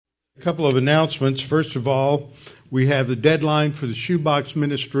A couple of announcements. First of all, we have the deadline for the shoebox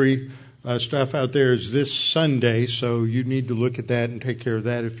ministry stuff out there is this Sunday, so you need to look at that and take care of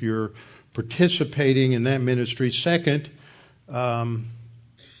that if you're participating in that ministry. Second,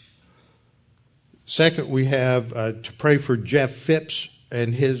 we have to pray for Jeff Phipps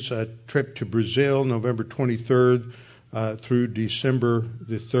and his trip to Brazil, November 23rd through December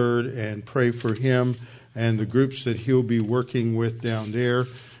the 3rd, and pray for him and the groups that he'll be working with down there.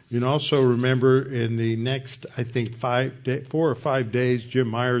 You can also remember in the next, I think, 4 or 5 days, Jim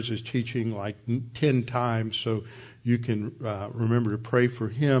Myers is teaching like 10 times, so you can remember to pray for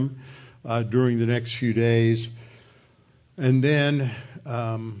him during the next few days. And then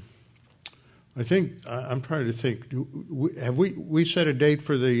I think, I'm trying to think, have we set a date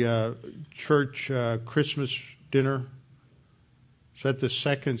for the church Christmas dinner? Is that the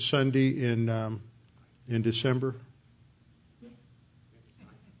second Sunday in December?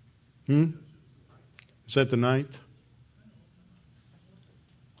 Is that the 9th?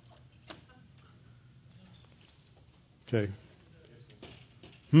 Okay.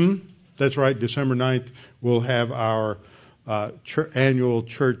 That's right, December 9th, we'll have our annual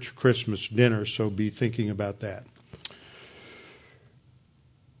church Christmas dinner, so be thinking about that.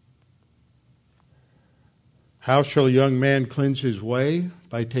 How shall a young man cleanse his way?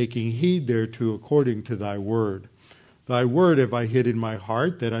 By taking heed thereto according to thy word. Thy word have I hid in my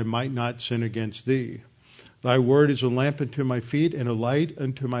heart, that I might not sin against thee. Thy word is a lamp unto my feet and a light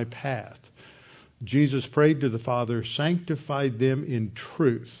unto my path. Jesus prayed to the Father, sanctify them in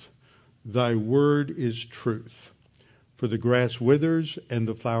truth. Thy word is truth. For the grass withers and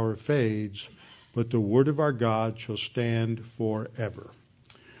the flower fades, but the word of our God shall stand forever.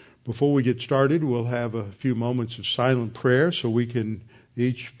 Before we get started, we'll have a few moments of silent prayer so we can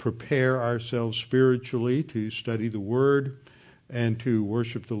each prepare ourselves spiritually to study the Word and to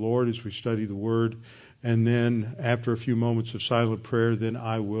worship the Lord as we study the Word. And then after a few moments of silent prayer, then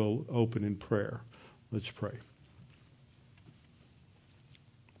I will open in prayer. Let's pray.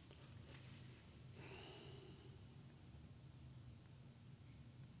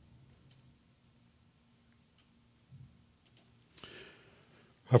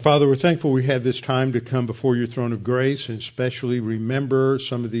 Our Father, we're thankful we have this time to come before your throne of grace and especially remember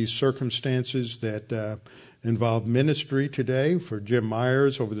some of these circumstances that involve ministry today for Jim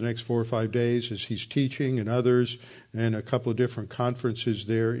Myers over the next 4 or 5 days as he's teaching, and others, and a couple of different conferences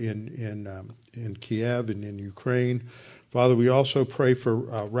there in Kiev and in Ukraine. Father, we also pray for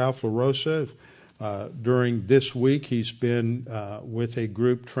Ralph LaRosa. During this week, he's been with a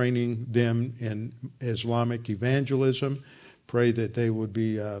group training them in Islamic evangelism. Pray that they would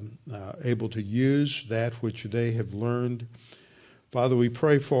be able to use that which they have learned. Father, we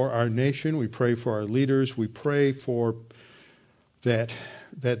pray for our nation. We pray for our leaders. We pray for that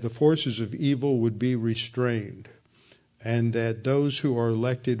the forces of evil would be restrained and that those who are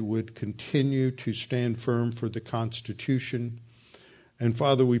elected would continue to stand firm for the Constitution. And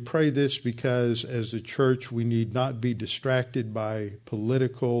Father, we pray this because as a church we need not be distracted by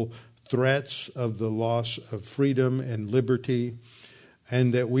political threats of the loss of freedom and liberty,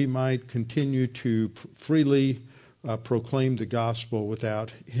 and that we might continue to freely proclaim the gospel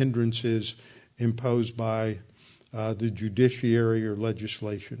without hindrances imposed by the judiciary or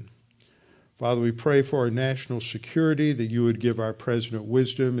legislation. Father, we pray for our national security, that you would give our president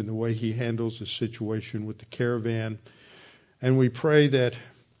wisdom in the way he handles the situation with the caravan. And we pray that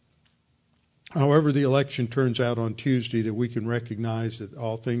however the election turns out on Tuesday, that we can recognize that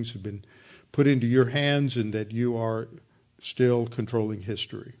all things have been put into your hands and that you are still controlling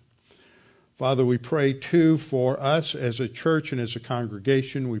history. Father, we pray too for us as a church and as a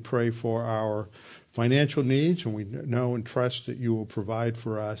congregation. We pray for our financial needs, and we know and trust that you will provide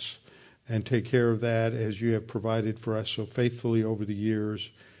for us and take care of that as you have provided for us so faithfully over the years.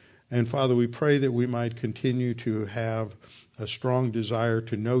 And Father, we pray that we might continue to have a strong desire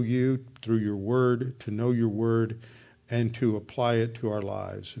to know you through your word, to know your word, and to apply it to our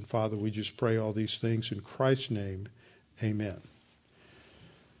lives. And Father, we just pray all these things in Christ's name. Amen.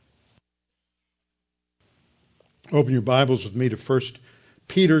 Open your Bibles with me to 1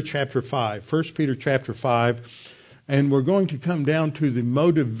 Peter chapter 5. 1 Peter chapter 5. And we're going to come down to the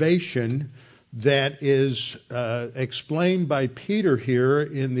motivation that is explained by Peter here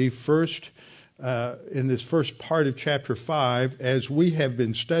in the in this first part of chapter 5, as we have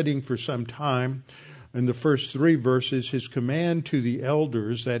been studying for some time. In the first 3 verses, his command to the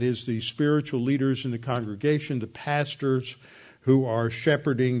elders, that is the spiritual leaders in the congregation, the pastors who are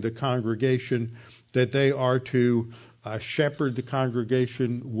shepherding the congregation, that they are to shepherd the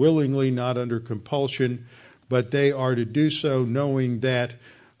congregation willingly, not under compulsion, but they are to do so knowing that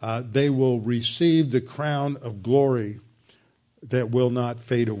they will receive the crown of glory that will not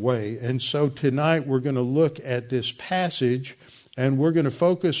fade away. And so tonight we're going to look at this passage, and we're going to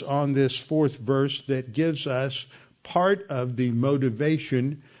focus on this fourth verse that gives us part of the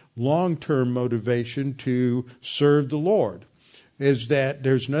motivation, long-term motivation to serve the Lord, is that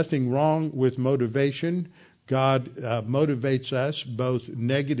there's nothing wrong with motivation. God motivates us both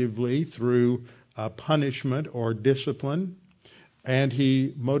negatively through punishment or discipline, and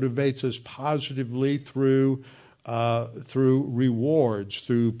He motivates us positively through rewards,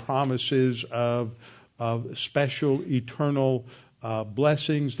 through promises of special eternal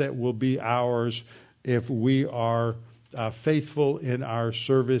blessings that will be ours if we are faithful in our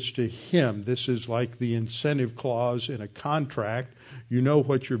service to Him. This is like the incentive clause in a contract. You know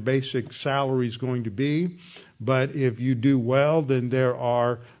what your basic salary is going to be, but if you do well, then there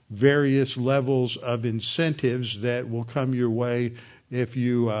are various levels of incentives that will come your way if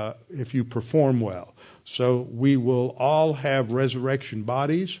you perform well. So we will all have resurrection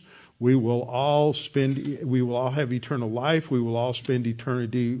bodies. We will all have eternal life. We will all spend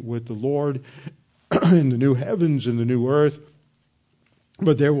eternity with the Lord in the new heavens and the new earth.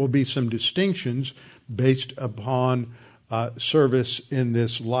 But there will be some distinctions based upon service in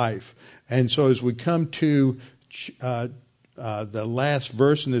this life. And so as we come to the last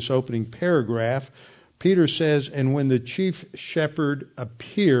verse in this opening paragraph, Peter says, "And when the chief shepherd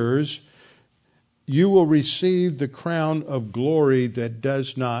appears, you will receive the crown of glory that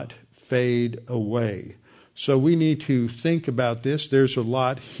does not fade away." So we need to think about this. There's a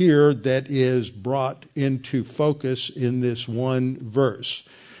lot here that is brought into focus in this one verse.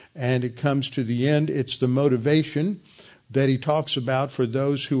 And it comes to the end. It's the motivation that he talks about for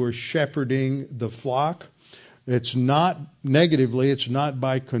those who are shepherding the flock. It's not negatively, it's not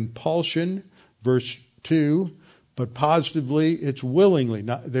by compulsion, verse 2, but positively, it's willingly.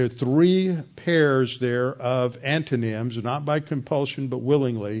 There are three pairs there of antonyms, not by compulsion, but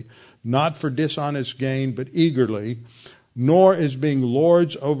willingly, not for dishonest gain, but eagerly, nor as being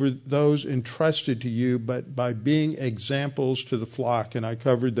lords over those entrusted to you, but by being examples to the flock. And I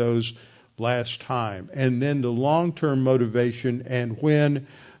covered those last time. And then the long-term motivation, and when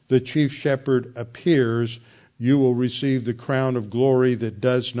the chief shepherd appears, you will receive the crown of glory that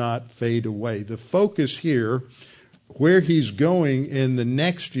does not fade away. The focus here, where he's going in the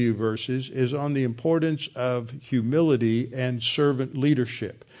next few verses, is on the importance of humility and servant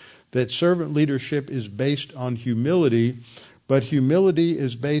leadership. That servant leadership is based on humility, but humility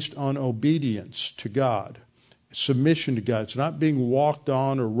is based on obedience to God, submission to God. It's not being walked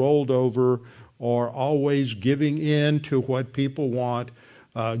on or rolled over or always giving in to what people want.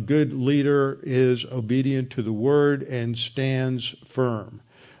 A good leader is obedient to the word and stands firm.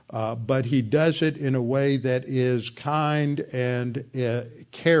 But he does it in a way that is kind and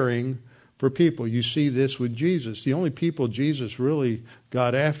caring for people. You see this with Jesus. The only people Jesus really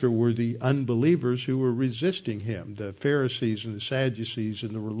got after were the unbelievers who were resisting him, the Pharisees and the Sadducees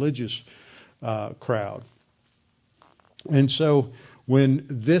and the religious crowd. And so when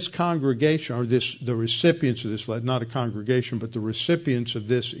this congregation, or the recipients of this, not a congregation, but the recipients of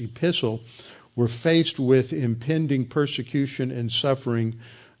this epistle were faced with impending persecution and suffering,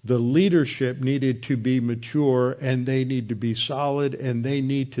 the leadership needed to be mature, and they need to be solid, and they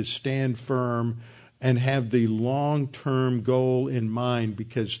need to stand firm and have the long-term goal in mind,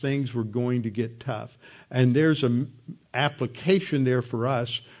 because things were going to get tough. And there's an application there for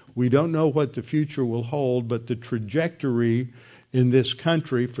us. We don't know what the future will hold, but the trajectory in this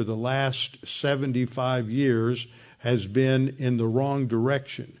country for the last 75 years has been in the wrong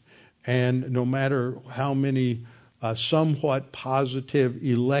direction. And no matter how many somewhat positive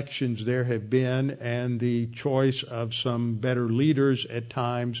elections there have been, and the choice of some better leaders at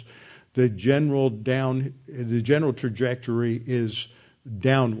times, the general trajectory is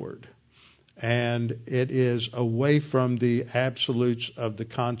downward, and it is away from the absolutes of the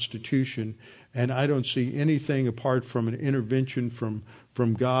Constitution. And I don't see anything apart from an intervention from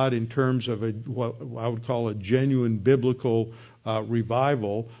God in terms of what I would call a genuine biblical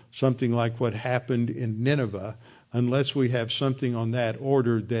revival, something like what happened in Nineveh, unless we have something on that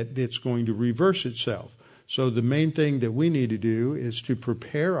order that it's going to reverse itself. So the main thing that we need to do is to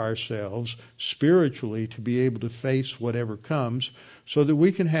prepare ourselves spiritually to be able to face whatever comes, so that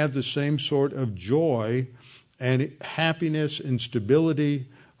we can have the same sort of joy and happiness and stability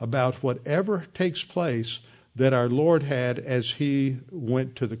about whatever takes place that our Lord had as He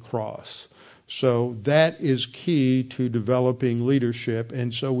went to the cross. So that is key to developing leadership.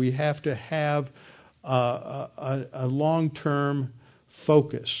 And so we have to have a long-term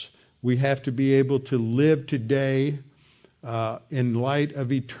focus. We have to be able to live today in light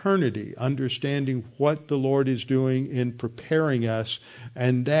of eternity, understanding what the Lord is doing in preparing us,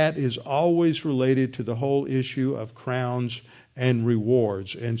 and that is always related to the whole issue of crowns and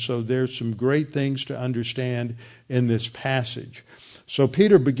rewards. And so there's some great things to understand in this passage. So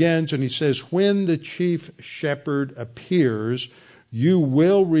Peter begins and he says, when the chief shepherd appears, you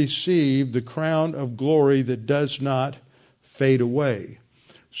will receive the crown of glory that does not fade away.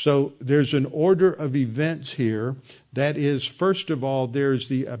 So there's an order of events here. That is, first of all, there's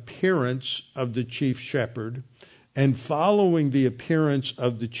the appearance of the chief shepherd. And following the appearance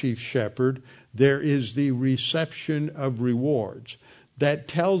of the chief shepherd, there is the reception of rewards. That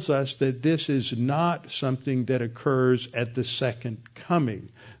tells us that this is not something that occurs at the second coming.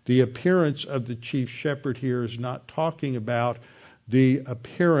 The appearance of the chief shepherd here is not talking about the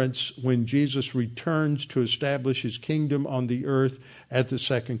appearance when Jesus returns to establish his kingdom on the earth at the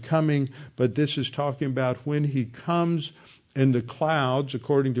second coming, but this is talking about when he comes in the clouds,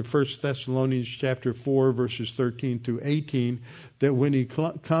 according to 1 Thessalonians chapter 4, verses 13 through 18, that when he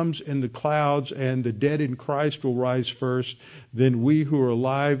comes in the clouds and the dead in Christ will rise first, then we who are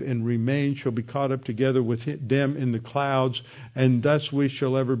alive and remain shall be caught up together with them in the clouds, and thus we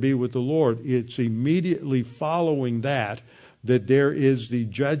shall ever be with the Lord. It's immediately following that there is the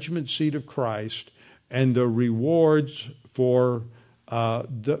judgment seat of Christ and the rewards for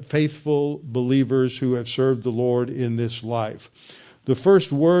the faithful believers who have served the Lord in this life. The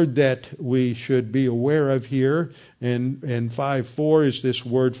first word that we should be aware of here in 5:4 is this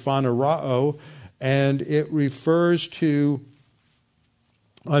word phanerao, and it refers to,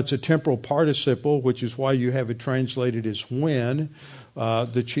 it's a temporal participle, which is why you have it translated as when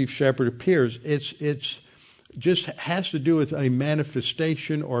the chief shepherd appears. It's just has to do with a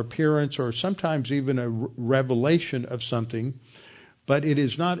manifestation or appearance or sometimes even a revelation of something, but it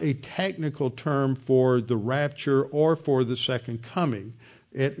is not a technical term for the rapture or for the second coming.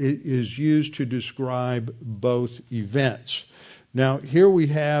 It is used to describe both events. Now, here we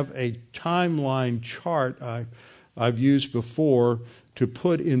have a timeline chart I've used before to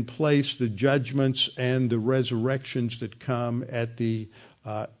put in place the judgments and the resurrections that come at the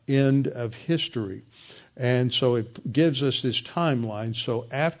end of history. And so it gives us this timeline. So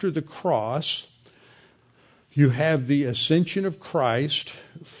after the cross, you have the ascension of Christ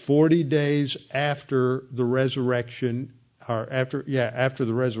 40 days after the resurrection, or after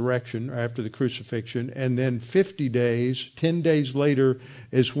the resurrection, or after the crucifixion, and then 50 days, 10 days later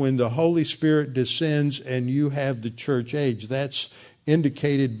is when the Holy Spirit descends and you have the church age. That's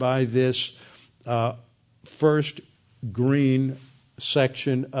indicated by this first green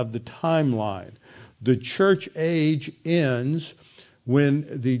section of the timeline. The church age ends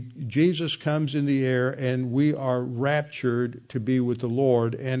when Jesus comes in the air and we are raptured to be with the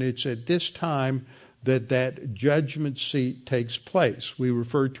Lord. And it's at this time that judgment seat takes place. We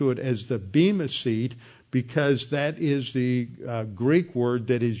refer to it as the Bema seat because that is the Greek word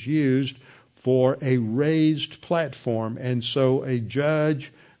that is used for a raised platform. And so a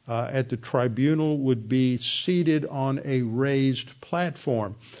judge at the tribunal would be seated on a raised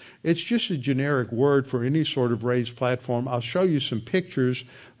platform. It's just a generic word for any sort of raised platform. I'll show you some pictures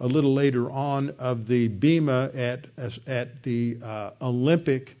a little later on of the bema at the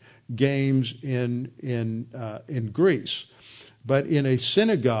Olympic Games in Greece. But in a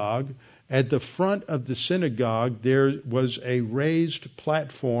synagogue, at the front of the synagogue, there was a raised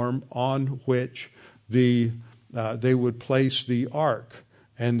platform on which they would place the ark.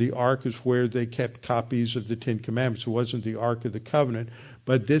 And the ark is where they kept copies of the Ten Commandments. It wasn't the Ark of the Covenant,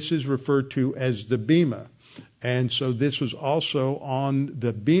 but this is referred to as the bema. And so this was also on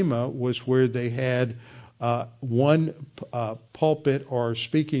the bema was where they had one pulpit or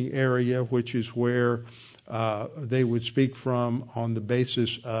speaking area, which is where they would speak from on the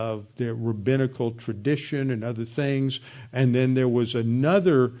basis of their rabbinical tradition and other things. And then there was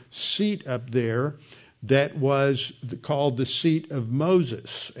another seat up there that was called the seat of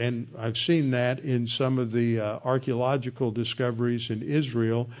Moses. And I've seen that in some of the archaeological discoveries in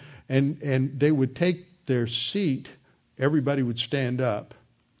Israel. And they would take their seat, everybody would stand up,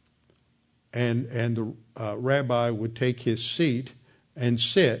 and the rabbi would take his seat and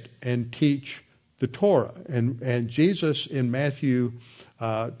sit and teach the Torah. And Jesus in Matthew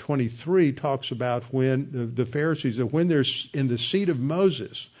 23 talks about when the Pharisees, that when they're in the seat of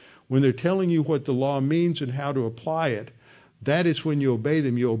Moses, when they're telling you what the law means and how to apply it, that is when you obey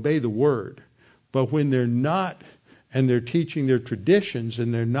them. You obey the word. But when they're not, and they're teaching their traditions,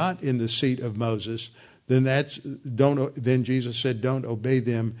 and they're not in the seat of Moses, then then Jesus said, don't obey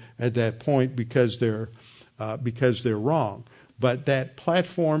them at that point because they're wrong. But that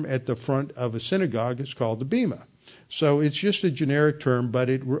platform at the front of a synagogue is called the bema. So it's just a generic term, but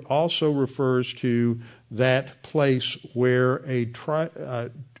it also refers to that place where a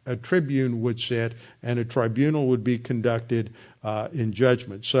tribune would sit and a tribunal would be conducted in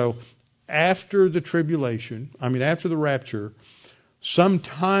judgment. So after the after the rapture,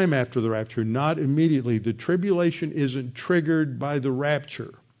 sometime after the rapture, not immediately, the tribulation isn't triggered by the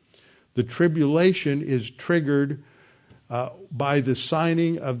rapture. The tribulation is triggered by the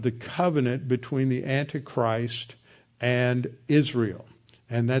signing of the covenant between the Antichrist and Israel.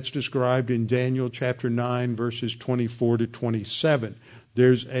 And that's described in Daniel chapter 9, verses 24 to 27.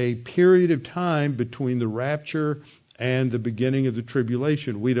 There's a period of time between the rapture and the beginning of the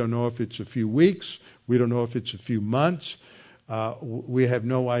tribulation. We don't know if it's a few weeks. We don't know if it's a few months. We have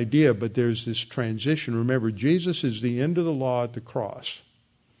no idea, but there's this transition. Remember, Jesus is the end of the law at the cross.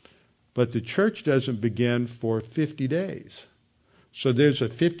 But the church doesn't begin for 50 days. So there's a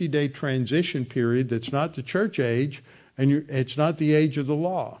 50-day transition period that's not the church age, and it's not the age of the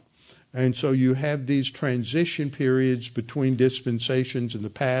law. And so you have these transition periods between dispensations in the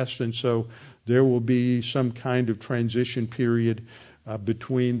past, and so there will be some kind of transition period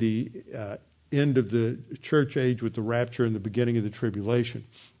between the end of the church age with the rapture and the beginning of the tribulation.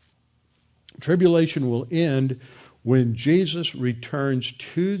 Tribulation will end when Jesus returns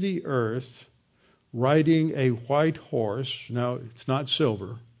to the earth riding a white horse. Now, it's not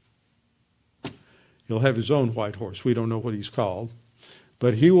silver. He'll have his own white horse. We don't know what he's called.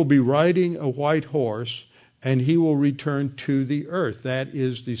 But he will be riding a white horse, and he will return to the earth. That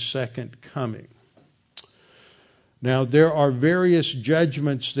is the second coming. Now, there are various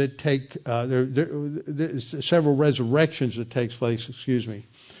judgments that there's several resurrections that takes place,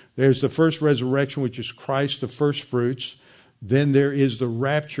 There's the first resurrection, which is Christ, the first fruits. Then there is the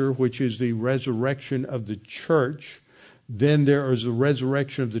rapture, which is the resurrection of the church. Then there is the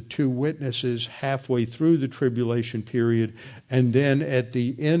resurrection of the two witnesses halfway through the tribulation period. And then at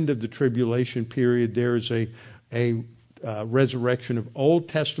the end of the tribulation period, there is a resurrection of Old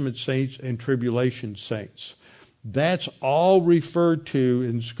Testament saints and tribulation saints. That's all referred to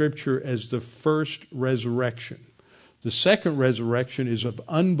in Scripture as the first resurrection. The second resurrection is of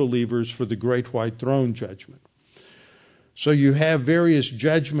unbelievers for the great white throne judgment. So you have various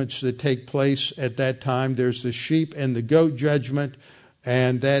judgments that take place at that time. There's the sheep and the goat judgment,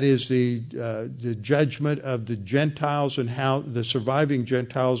 and that is the judgment of the Gentiles and how the surviving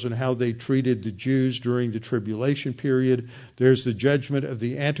Gentiles and how they treated the Jews during the tribulation period. There's the judgment of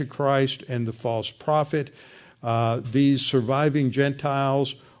the Antichrist and the false prophet. These surviving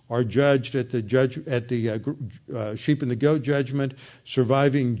Gentiles are judged at the sheep and the goat judgment.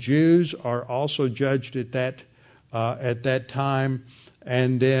 Surviving Jews are also judged at that time,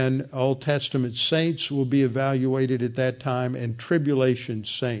 and then Old Testament saints will be evaluated at that time, and tribulation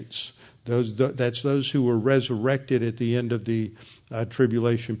saints. That's those who were resurrected at the end of the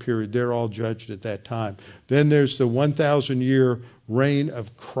tribulation period. They're all judged at that time. Then there's the 1,000-year reign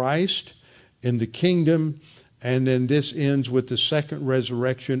of Christ in the kingdom. And then this ends with the second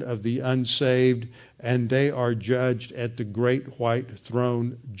resurrection of the unsaved, and they are judged at the great white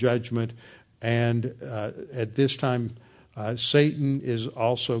throne judgment. And at this time, Satan is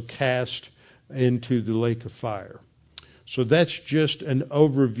also cast into the lake of fire. So that's just an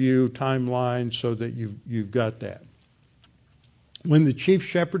overview timeline so that you've got that. When the chief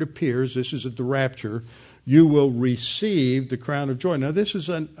shepherd appears, this is at the rapture, you will receive the crown of joy. Now, this is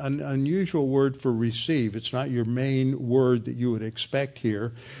an unusual word for receive. It's not your main word that you would expect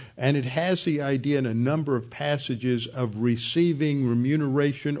here. And it has the idea in a number of passages of receiving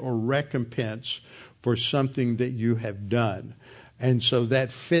remuneration or recompense for something that you have done. And so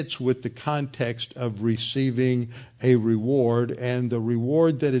that fits with the context of receiving a reward. And the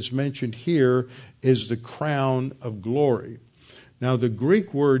reward that is mentioned here is the crown of glory. Now, the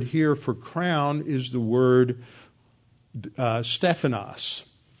Greek word here for crown is the word Stephanos.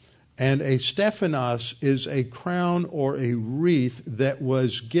 And a Stephanos is a crown or a wreath that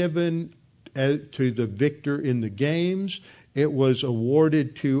was given to the victor in the games. It was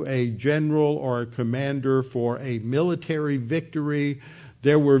awarded to a general or a commander for a military victory.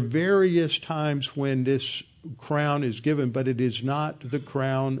 There were various times when this crown is given, but it is not the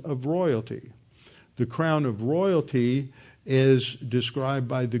crown of royalty. The crown of royalty is described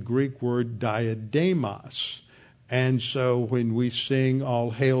by the Greek word diademos. And so when we sing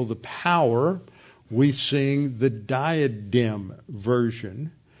All Hail the Power, we sing the diadem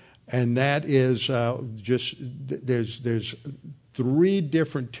version. And that is there's three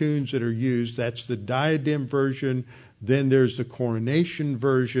different tunes that are used. That's the diadem version. Then there's the coronation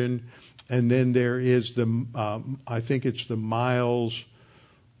version. And then there is I think it's the Miles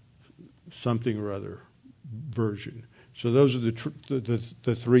something or other. version. So those are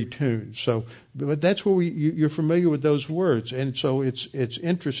the three tunes. So, but that's where you're familiar with those words, and so it's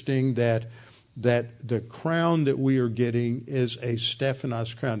interesting that the crown that we are getting is a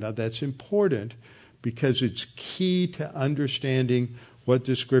Stephanos crown. Now that's important because it's key to understanding what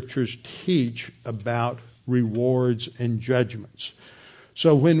the Scriptures teach about rewards and judgments.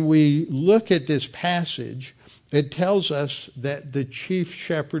 So when we look at this passage, it tells us that the chief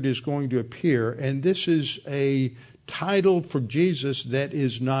shepherd is going to appear, and this is a title for Jesus that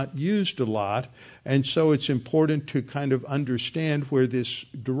is not used a lot, and so it's important to kind of understand where this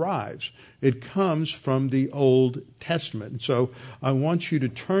derives. It comes from the Old Testament. And so I want you to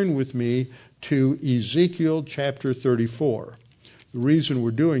turn with me to Ezekiel chapter 34. The reason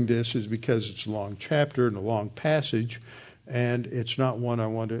we're doing this is because it's a long chapter and a long passage, and it's not one I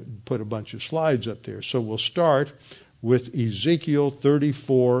want to put a bunch of slides up there. So we'll start with Ezekiel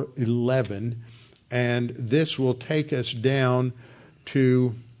 34:11, and this will take us down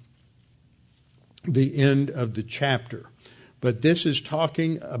to the end of the chapter. But this is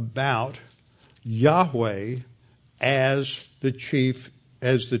talking about Yahweh as the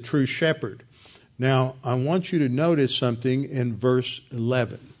true shepherd. Now, I want you to notice something in verse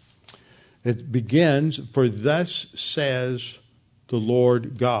 11. It begins, "For thus says the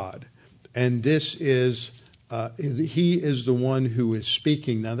Lord God." And this is, he is the one who is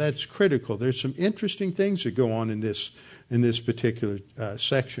speaking. Now, that's critical. There's some interesting things that go on in this particular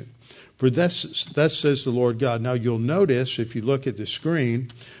section. "For thus says the Lord God." Now, you'll notice, if you look at the screen,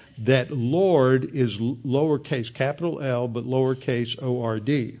 that Lord is lowercase, capital L, but lowercase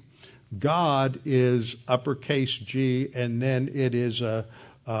O-R-D. God is uppercase G, and then it is a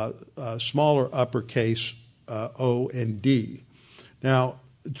smaller uppercase O and D. Now,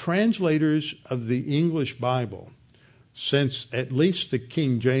 translators of the English Bible, since at least the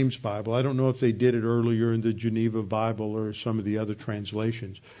King James Bible, I don't know if they did it earlier in the Geneva Bible or some of the other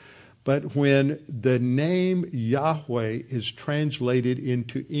translations, but when the name Yahweh is translated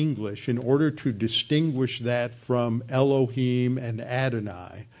into English, in order to distinguish that from Elohim and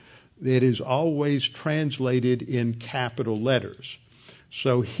Adonai, it is always translated in capital letters.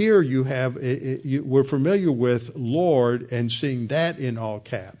 So here you have, we're familiar with Lord and seeing that in all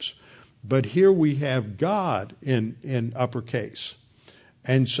caps. But here we have God in uppercase.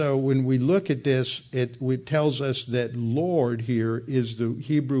 And so when we look at this, it tells us that Lord here is the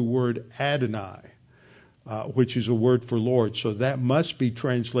Hebrew word Adonai, which is a word for Lord. So that must be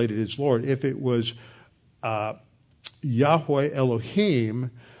translated as Lord. If it was Yahweh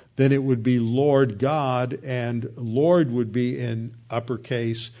Elohim, then it would be Lord God, and Lord would be in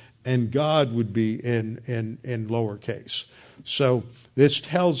uppercase, and God would be in lowercase. So this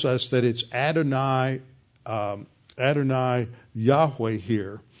tells us that it's Adonai Yahweh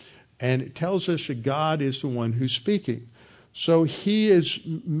here, and it tells us that God is the one who's speaking. So he is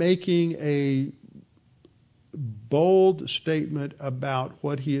making a bold statement about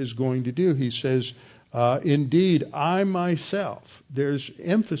what he is going to do. He says, "Indeed, I myself," there's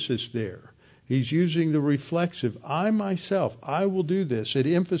emphasis there. He's using the reflexive, "I myself, I will do this." It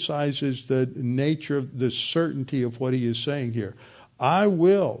emphasizes the nature of the certainty of what he is saying here. "I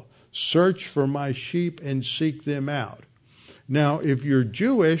will search for my sheep and seek them out." Now, if you're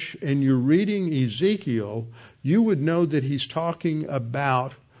Jewish and you're reading Ezekiel, you would know that he's talking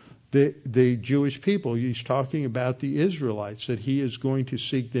about the Jewish people. He's talking about the Israelites, that he is going to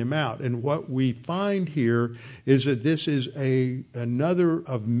seek them out. And what we find here is that this is another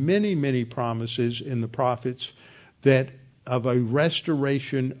of many, many promises in the prophets that of a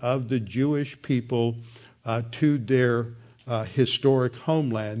restoration of the Jewish people to their historic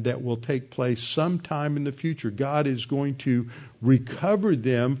homeland that will take place sometime in the future. God is going to recover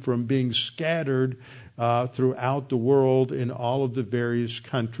them from being scattered throughout the world in all of the various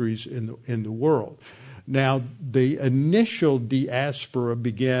countries in the world. Now, the initial diaspora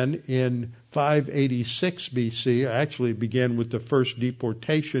began in 586 BC. Actually, it began with the first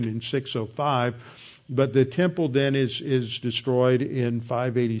deportation in 605, but the temple then is destroyed in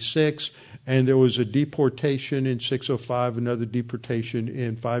 586, and there was a deportation in 605, another deportation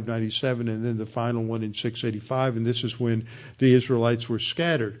in 597, and then the final one in 685, and this is when the Israelites were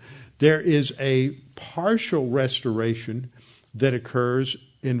scattered. There is a partial restoration that occurs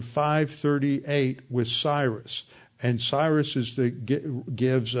in 538 with Cyrus, and Cyrus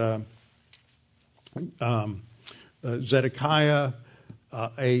gives Zedekiah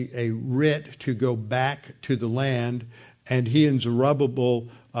a writ to go back to the land, and he and Zerubbabel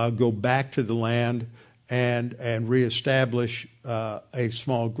go back to the land and reestablish a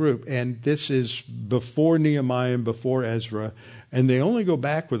small group. And this is before Nehemiah and before Ezra, and they only go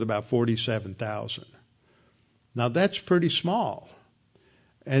back with about 47,000. Now that's pretty small.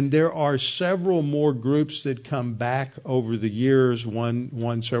 And there are several more groups that come back over the years,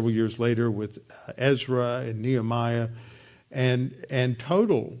 one several years later with Ezra and Nehemiah. And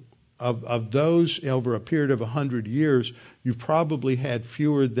total of those over a period of 100 years, you probably had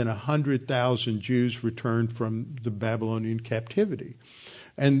fewer than 100,000 Jews returned from the Babylonian captivity.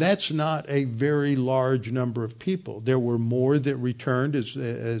 And that's not a very large number of people. There were more that returned as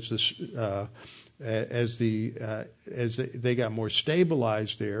they got more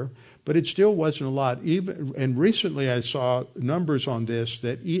stabilized there, but it still wasn't a lot. And recently I saw numbers on this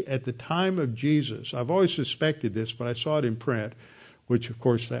that at the time of Jesus, I've always suspected this, but I saw it in print, which of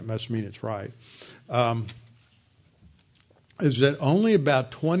course that must mean it's right, is that only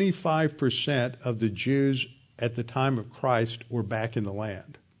about 25% of the Jews at the time of Christ were back in the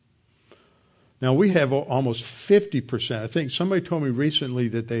land. Now, we have almost 50%. I think somebody told me recently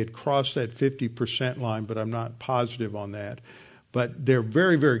that they had crossed that 50% line, but I'm not positive on that. But they're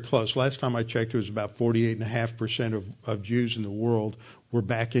very, very close. Last time I checked, it was about 48.5% of Jews in the world were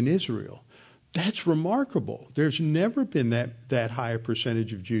back in Israel. That's remarkable. There's never been that high a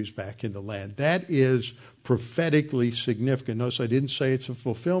percentage of Jews back in the land. That is prophetically significant. Notice I didn't say it's a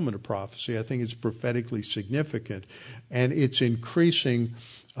fulfillment of prophecy. I think it's prophetically significant, and it's increasing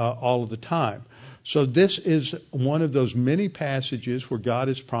all of the time. So this is one of those many passages where God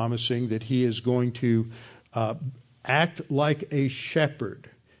is promising that he is going to act like a shepherd.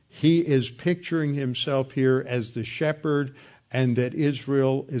 He is picturing himself here as the shepherd, and that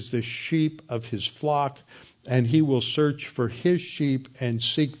Israel is the sheep of his flock, and he will search for his sheep and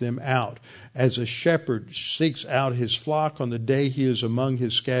seek them out. As a shepherd seeks out his flock on the day he is among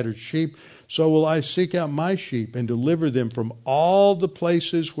his scattered sheep, so will I seek out my sheep and deliver them from all the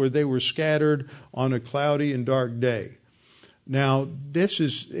places where they were scattered on a cloudy and dark day. Now, this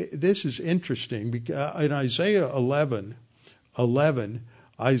is interesting because in Isaiah 11,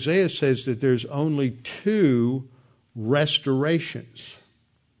 Isaiah says that there's only 2 restorations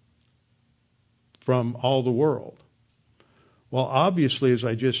from all the world. Well, obviously, as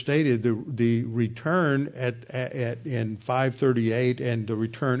I just stated, the return in 538 and the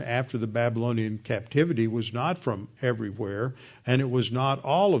return after the Babylonian captivity was not from everywhere, and it was not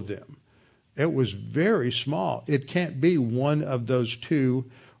all of them. It was very small. It can't be one of those 2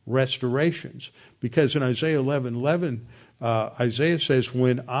 restorations, because in Isaiah 11:11, Isaiah says,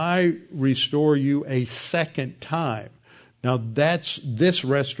 "When I restore you a second time." Now, that's this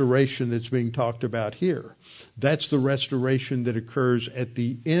restoration that's being talked about here. That's the restoration that occurs at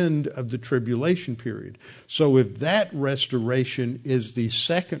the end of the tribulation period. So if that restoration is the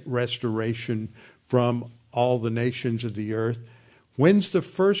second restoration from all the nations of the earth, when's the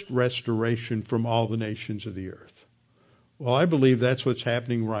first restoration from all the nations of the earth? Well, I believe that's what's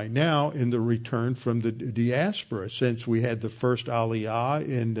happening right now in the return from the diaspora, since we had the first Aliyah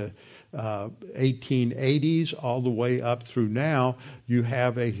in the 1880s all the way up through now. You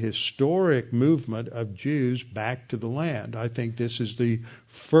have a historic movement of Jews back to the land. I think this is the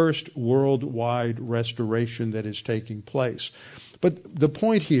first worldwide restoration that is taking place. But the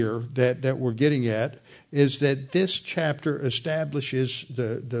point here that we're getting at is that this chapter establishes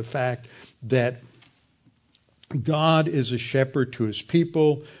the fact that God is a shepherd to his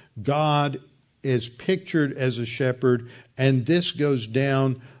people. God is pictured as a shepherd, and this goes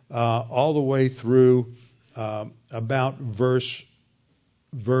down all the way through about verse.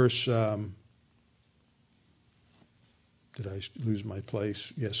 Did I lose my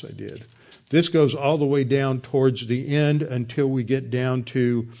place? Yes, I did. This goes all the way down towards the end until we get down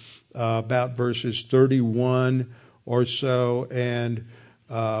to about verses 31 or so, and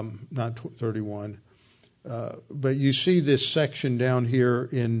not 31. But you see this section down here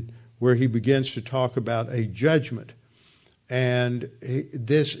in where he begins to talk about a judgment. And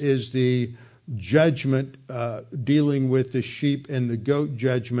this is the judgment dealing with the sheep and the goat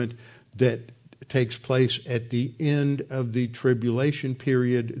judgment that takes place at the end of the tribulation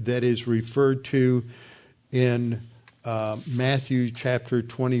period that is referred to in Matthew chapter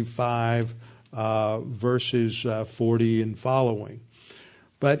 25, verses 40 and following.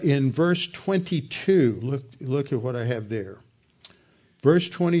 But in verse 22, look at what I have there. Verse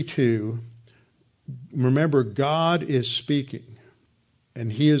 22, remember, God is speaking,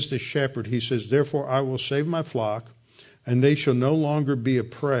 and he is the shepherd. He says, "Therefore I will save my flock, and they shall no longer be a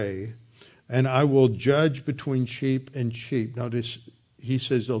prey, and I will judge between sheep and sheep." Notice, he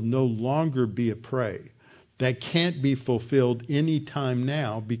says they'll no longer be a prey. That can't be fulfilled any time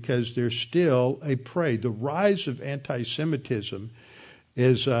now because they're still a prey. The rise of anti-Semitism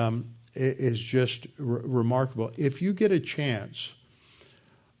is just remarkable. If you get a chance,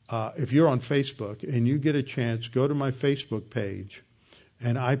 if you're on Facebook and you get a chance, go to my Facebook page.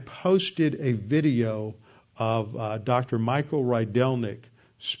 And I posted a video of Dr. Michael Rydelnik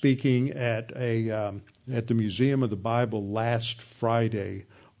speaking at the Museum of the Bible last Friday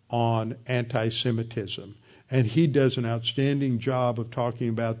on anti-Semitism. And he does an outstanding job of talking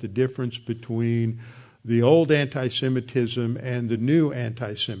about the difference between the old anti-Semitism and the new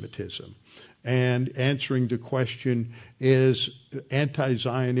anti-Semitism, and answering the question, is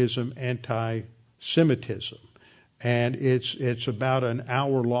anti-Zionism anti-Semitism? And it's about an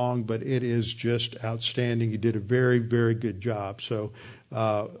hour long, but it is just outstanding. He did a very, very good job. So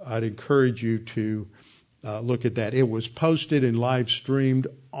I'd encourage you to look at that. It was posted and live streamed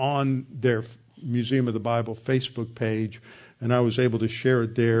on their Museum of the Bible Facebook page, and I was able to share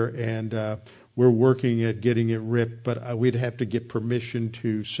it there, and we're working at getting it ripped, but we'd have to get permission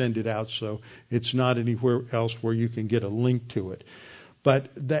to send it out, so it's not anywhere else where you can get a link to it.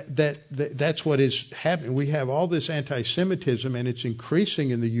 But that's what is happening. We have all this anti-Semitism, and it's increasing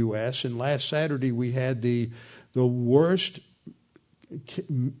in the U.S., and last Saturday we had the worst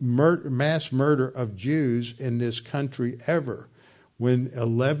mass murder of Jews in this country ever, when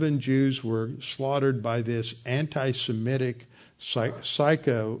 11 Jews were slaughtered by this anti-Semitic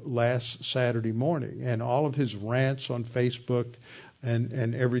psycho last Saturday morning, and all of his rants on Facebook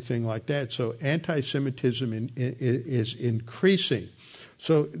and everything like that. So anti-Semitism is increasing.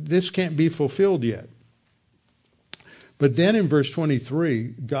 So this can't be fulfilled yet. But then in verse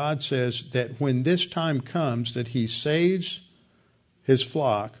 23, God says that when this time comes, that he saves his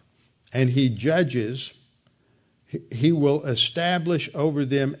flock and he judges, he will establish over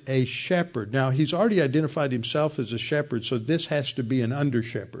them a shepherd. Now, he's already identified himself as a shepherd, so this has to be an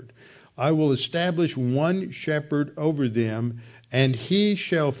under-shepherd. I will establish one shepherd over them, and he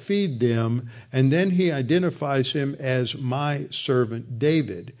shall feed them. And then he identifies him as my servant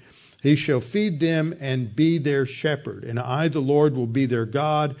David. He shall feed them and be their shepherd. And I, the Lord, will be their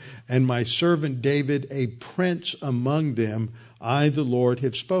God, and my servant David a prince among them. I, the Lord,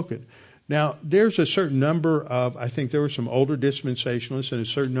 have spoken. Now, there's a certain number of, I think there were some older dispensationalists and a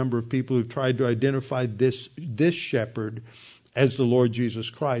certain number of people who've tried to identify this shepherd as the Lord Jesus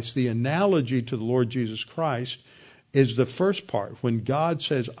Christ. The analogy to the Lord Jesus Christ is the first part, when God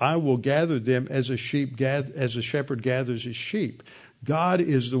says, I will gather them as a shepherd gathers his sheep. God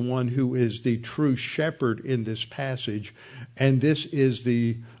is the one who is the true shepherd in this passage, and this is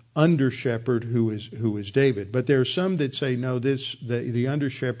the under shepherd who is David. But there are some that say, no, the under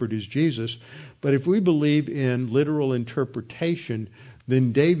shepherd is Jesus. But if we believe in literal interpretation,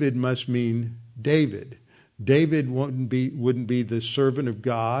 then David must mean David. David wouldn't be the servant of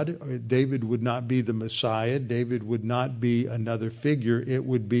God. David would not be the Messiah. David would not be another figure. It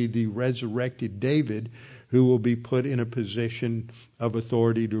would be the resurrected David who will be put in a position of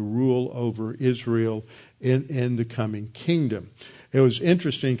authority to rule over Israel in the coming kingdom. It was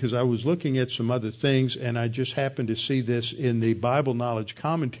interesting because I was looking at some other things, and I just happened to see this in the Bible Knowledge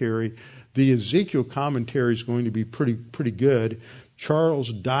Commentary. The Ezekiel commentary is going to be pretty good.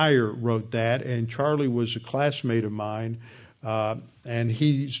 Charles Dyer wrote that, and Charlie was a classmate of mine, and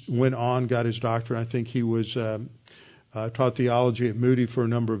he went on, got his doctorate. I think he was taught theology at Moody for a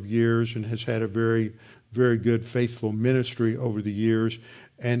number of years and has had a very, very good, faithful ministry over the years.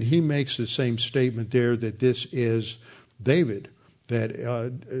 And he makes the same statement there that this is David, that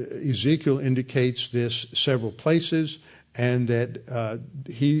Ezekiel indicates this several places, and that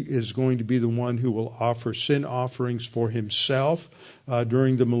he is going to be the one who will offer sin offerings for himself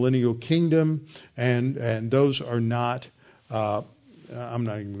during the millennial kingdom, and those are not, I'm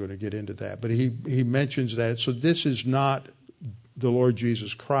not even going to get into that, but he mentions that. So this is not the Lord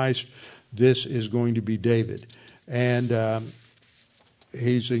Jesus Christ. This is going to be David. And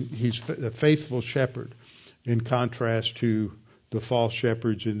he's a faithful shepherd in contrast to the false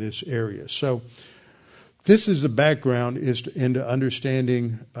shepherds in this area. So this is the background into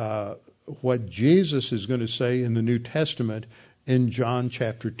understanding what Jesus is going to say in the New Testament in John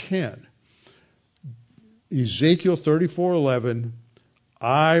chapter 10. Ezekiel 34:11,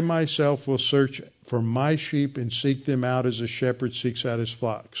 I myself will search for my sheep and seek them out as a shepherd seeks out his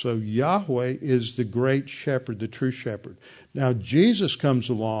flock. So Yahweh is the great shepherd, the true shepherd. Now Jesus comes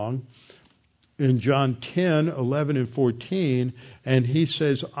along in John 10:11 and 14, and he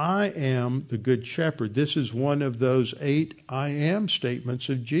says, I am the good shepherd. This is one of those 8 I am statements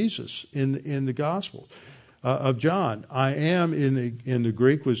of Jesus in the Gospel of John. I am in the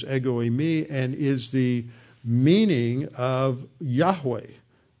Greek was ego eimi, and is the meaning of Yahweh.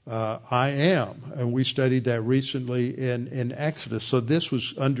 I am. And we studied that recently in Exodus. So this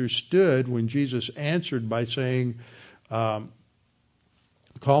was understood when Jesus answered by saying,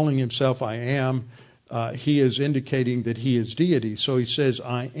 calling himself I am, he is indicating that he is deity. So he says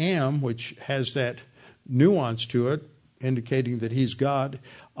I am, which has that nuance to it, indicating that he's God.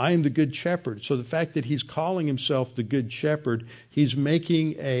 I am the good shepherd. So the fact that he's calling himself the good shepherd, he's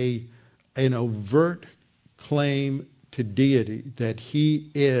making an overt claim to deity, that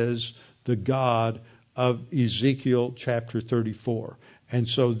he is the God of Ezekiel chapter 34. And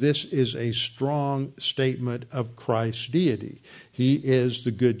so this is a strong statement of Christ's deity. He is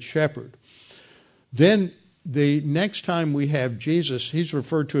the good shepherd. Then the next time we have Jesus, he's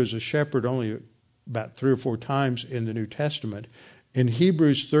referred to as a shepherd only about 3 or 4 times in the New Testament. In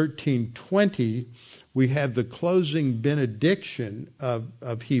Hebrews 13:20, we have the closing benediction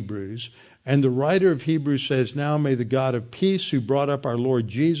of Hebrews. And the writer of Hebrews says, now may the God of peace, who brought up our Lord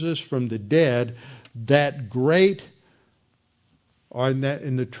Jesus from the dead, that great, or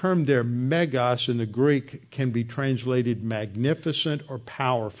in the term there, megas in the Greek, can be translated magnificent or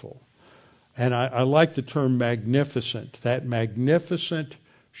powerful. And I like the term magnificent, that magnificent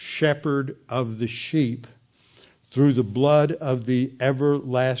shepherd of the sheep through the blood of the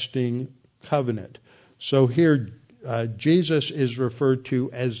everlasting covenant. So here Jesus is referred to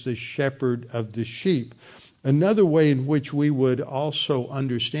as the shepherd of the sheep. Another way in which we would also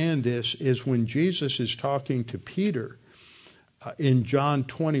understand this is when Jesus is talking to Peter in John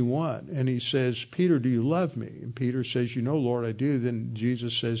 21, and he says, Peter, do you love me? And Peter says, you know, Lord, I do. Then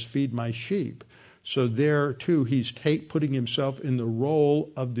Jesus says, feed my sheep. So there, too, he's putting himself in the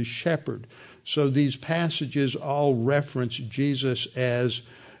role of the shepherd. So these passages all reference Jesus as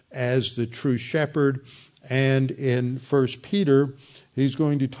the true shepherd. And in 1 Peter, he's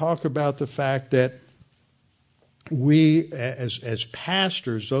going to talk about the fact that we, as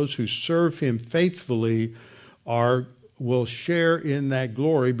pastors, those who serve him faithfully, will share in that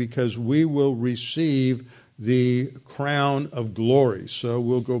glory because we will receive the crown of glory. So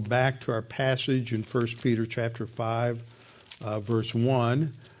we'll go back to our passage in 1 Peter chapter 5, verse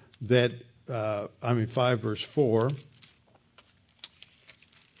 1, 5 verse 4.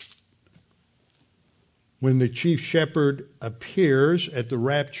 When the chief shepherd appears at the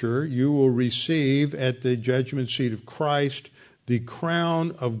rapture, you will receive at the judgment seat of Christ the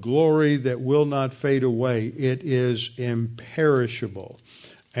crown of glory that will not fade away. It is imperishable.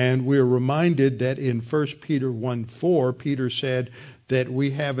 And we are reminded that in 1 Peter 1:4, Peter said that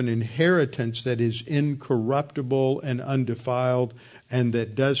we have an inheritance that is incorruptible and undefiled and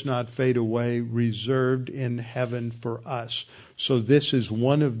that does not fade away, reserved in heaven for us. So this is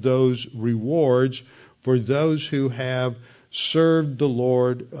one of those rewards for those who have served the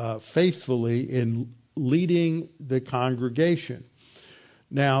Lord faithfully in leading the congregation.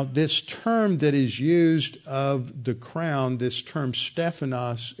 Now, this term that is used of the crown, this term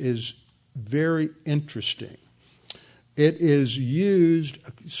Stephanos, is very interesting. It is used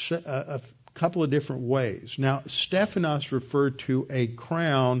a couple of different ways. Now, Stephanos referred to a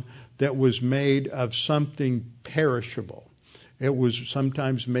crown that was made of something perishable. It was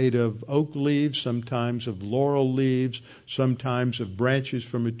sometimes made of oak leaves, sometimes of laurel leaves, sometimes of branches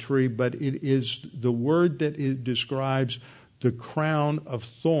from a tree, but it is the word that it describes the crown of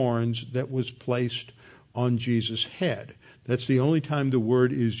thorns that was placed on Jesus' head. That's the only time the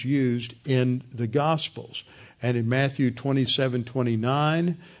word is used in the Gospels. And in Matthew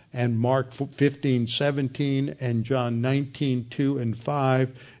 27:29 and Mark 15:17 and John 19:2 and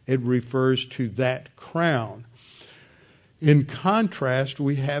 5, it refers to that crown. In contrast,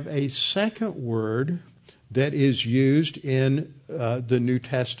 we have a second word that is used in the New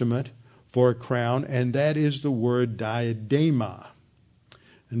Testament for a crown, and that is the word diadema.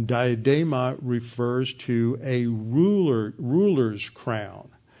 And diadema refers to a ruler's crown.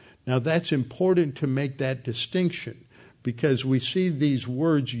 Now that's important to make that distinction because we see these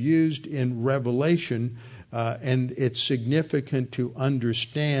words used in Revelation, and it's significant to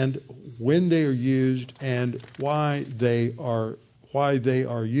understand when they are used and why they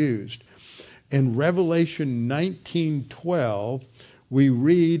are used. In Revelation 19:12, we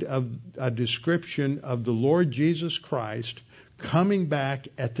read of a description of the Lord Jesus Christ coming back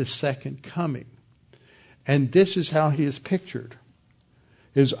at the second coming. And this is how he is pictured.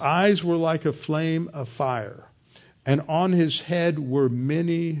 His eyes were like a flame of fire, and on his head were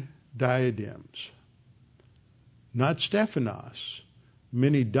many diadems. Not Stephanos,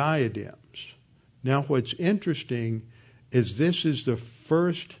 many diadems. Now what's interesting is this is the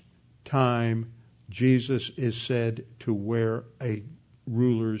first time Jesus is said to wear a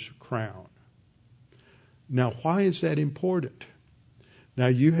ruler's crown. Now why is that important? Now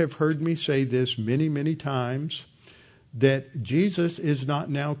you have heard me say this many, many times, that Jesus is not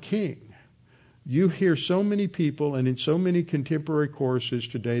now king. You hear so many people, and in so many contemporary courses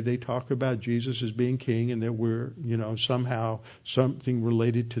today, they talk about Jesus as being king and that we're, somehow something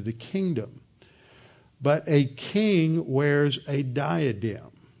related to the kingdom. But a king wears a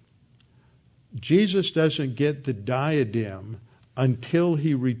diadem. Jesus doesn't get the diadem until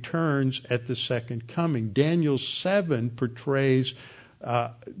he returns at the second coming. Daniel 7 portrays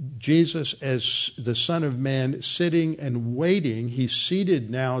Jesus as the Son of Man sitting and waiting. He's seated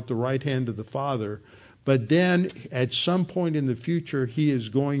now at the right hand of the Father. But then at some point in the future, he is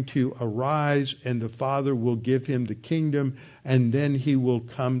going to arise and the Father will give him the kingdom, and then he will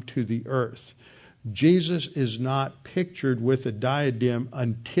come to the earth. Jesus is not pictured with a diadem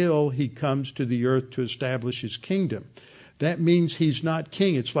until he comes to the earth to establish his kingdom. That means he's not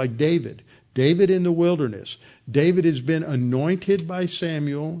king. It's like David. David in the wilderness. David has been anointed by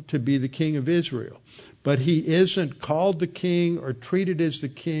Samuel to be the king of Israel. But he isn't called the king or treated as the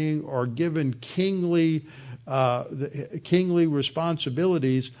king or given kingly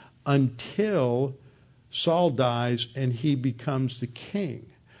responsibilities until Saul dies and he becomes the king.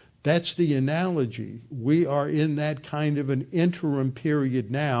 That's the analogy. We are in that kind of an interim period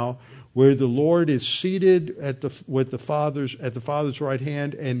now where the Lord is seated at the Father's right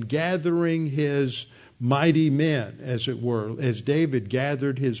hand and gathering his mighty men, as it were, as David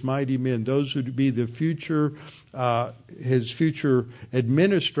gathered his mighty men, those who would be the future, his future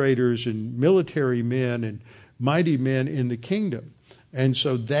administrators and military men and mighty men in the kingdom. And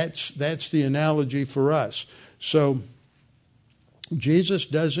so that's the analogy for us. So Jesus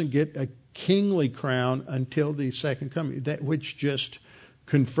doesn't get a kingly crown until the second coming, that which just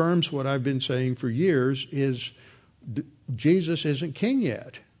confirms what I've been saying for years, is Jesus isn't king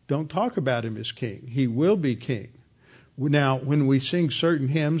yet. Don't talk about him as king. He will be king. Now, when we sing certain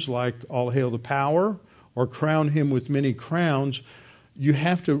hymns like All Hail the Power or Crown Him with Many Crowns, you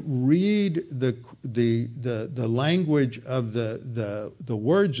have to read the language of the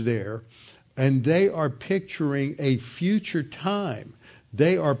words there, and they are picturing a future time.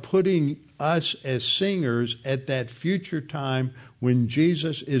 They are putting us as singers at that future time when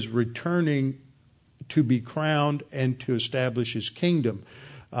Jesus is returning to be crowned and to establish his kingdom.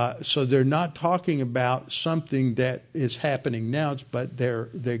 So they're not talking about something that is happening now, but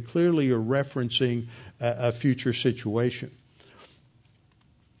they clearly are referencing a future situation.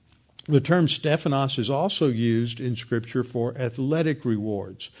 The term Stephanos is also used in Scripture for athletic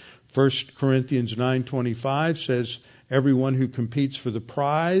rewards. 1 Corinthians 9:25 says, "Everyone who competes for the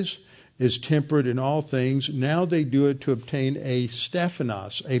prize is temperate in all things. Now they do it to obtain a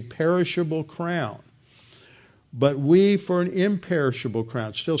Stephanos, a perishable crown. But we for an imperishable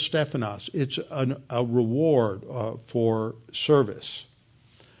crown," still Stephanos. It's a reward for service.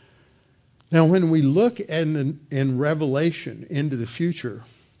 Now, when we look in Revelation into the future,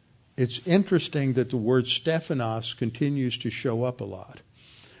 it's interesting that the word Stephanos continues to show up a lot.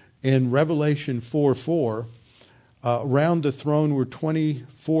 In Revelation 4:4, around the throne were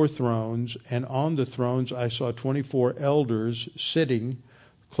 24 thrones, and on the thrones I saw 24 elders sitting,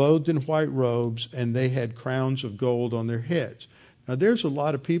 clothed in white robes, and they had crowns of gold on their heads. Now, there's a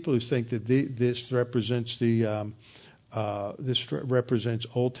lot of people who think that this represents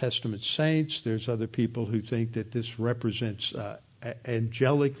Old Testament saints. There's other people who think that this represents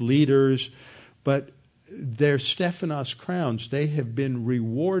angelic leaders, but they're Stephanos crowns. They have been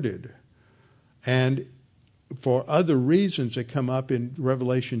rewarded, and for other reasons that come up in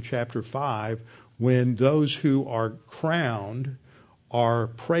Revelation chapter 5, when those who are crowned are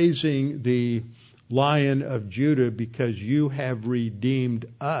praising the Lion of Judah because you have redeemed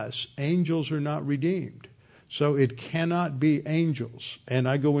us. Angels are not redeemed. So it cannot be angels. And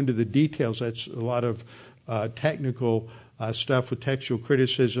I go into the details. That's a lot of technical stuff with textual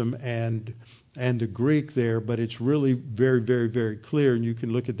criticism and the Greek there, but it's really very, very, very clear. And you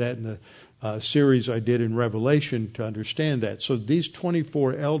can look at that in the series I did in Revelation to understand that. So these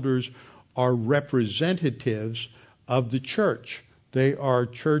 24 elders are representatives of the church. They are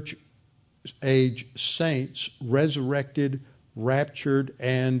church age saints, resurrected, raptured,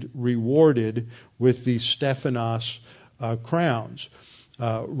 and rewarded with the Stephanos crowns.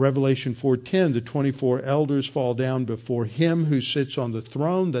 Revelation 4:10, the 24 elders fall down before him who sits on the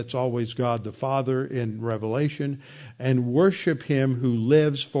throne, that's always God the Father in Revelation, and worship him who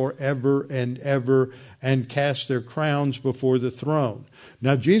lives forever and ever, and cast their crowns before the throne.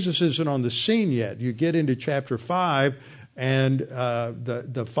 Now, Jesus isn't on the scene yet. You get into chapter 5, and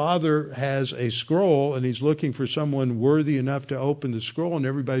the Father has a scroll, and he's looking for someone worthy enough to open the scroll, and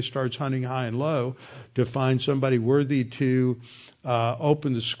everybody starts hunting high and low to find somebody worthy to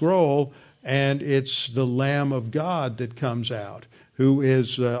open the scroll, and it's the Lamb of God that comes out, who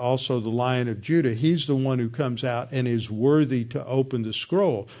is also the Lion of Judah. He's the one who comes out and is worthy to open the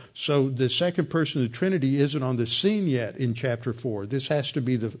scroll. So the second person of the Trinity isn't on the scene yet in chapter 4. This has to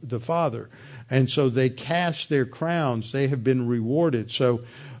be the Father. And so they cast their crowns. They have been rewarded. So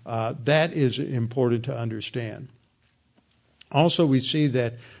that is important to understand. Also, we see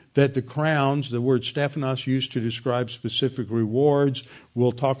that the crowns, the word Stephanos, used to describe specific rewards.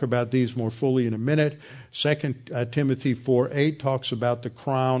 We'll talk about these more fully in a minute. 2 Timothy 4:8 talks about the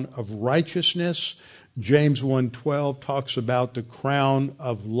crown of righteousness. James 1:12 talks about the crown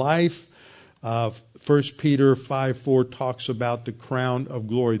of life. 1 Peter 5:4 talks about the crown of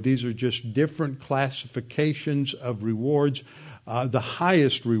glory. These are just different classifications of rewards. The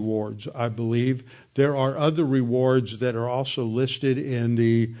highest rewards, I believe. There are other rewards that are also listed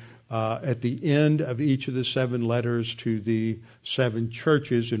in at the end of each of the 7 letters to the 7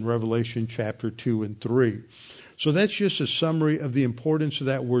 churches in Revelation chapter 2 and 3. So that's just a summary of the importance of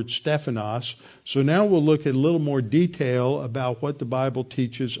that word Stephanos. So now we'll look at a little more detail about what the Bible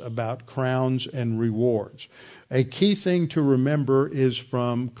teaches about crowns and rewards. A key thing to remember is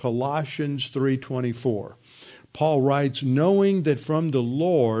from Colossians 3:24. Paul writes, knowing that from the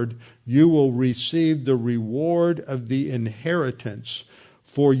Lord you will receive the reward of the inheritance,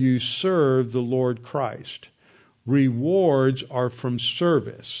 for you serve the Lord Christ. Rewards are from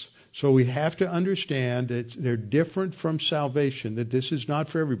service. So we have to understand that they're different from salvation, that this is not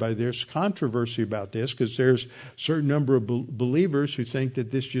for everybody. There's controversy about this because there's a certain number of believers who think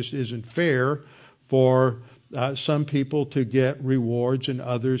that this just isn't fair for some people to get rewards and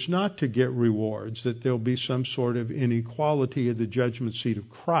others not to get rewards, that there'll be some sort of inequality at the judgment seat of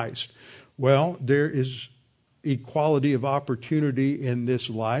Christ. Well, there is equality of opportunity in this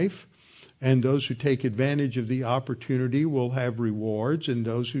life, and those who take advantage of the opportunity will have rewards, and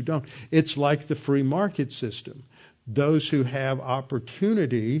those who don't. It's like the free market system. Those who have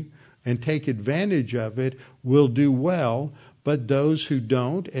opportunity and take advantage of it will do well, but those who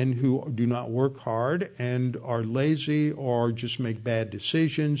don't and who do not work hard and are lazy or just make bad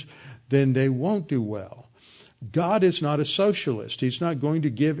decisions, then they won't do well. God is not a socialist. He's not going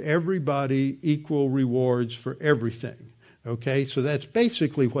to give everybody equal rewards for everything. Okay, so that's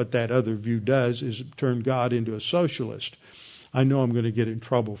basically what that other view does, is turn God into a socialist. I know I'm going to get in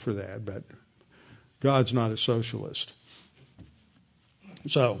trouble for that, but God's not a socialist.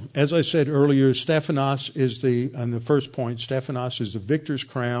 So, as I said earlier, Stephanos is on the first point, Stephanos is the victor's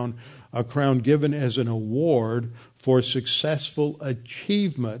crown, a crown given as an award for successful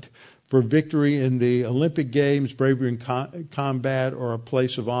achievement, for victory in the Olympic Games, bravery in combat, or a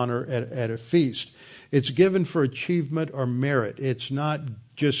place of honor at a feast. It's given for achievement or merit. It's not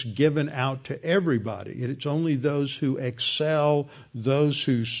just given out to everybody. It's only those who excel, those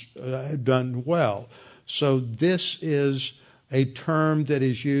who have done well. So this is a term that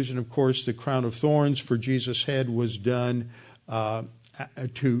is used, and of course the crown of thorns for Jesus' head was done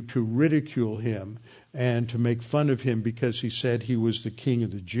to ridicule him and to make fun of him because he said he was the king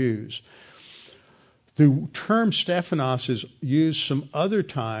of the Jews. The term Stephanos is used some other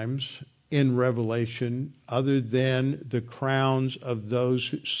times in Revelation other than the crowns of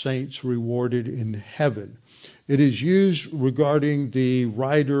those saints rewarded in heaven. It is used regarding the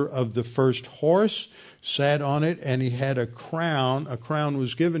rider of the first horse, sat on it, and he had a crown. A crown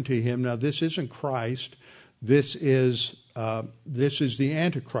was given to him. Now, this isn't Christ. This is the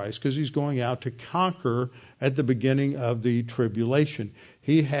Antichrist, because he's going out to conquer at the beginning of the tribulation.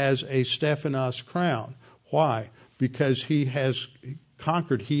 He has a Stephanos crown. Why? Because he has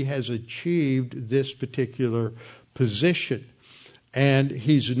conquered. He has achieved this particular position. And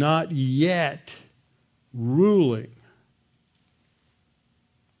he's not yet ruling.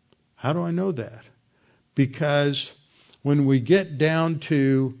 How do I know that? Because when we get down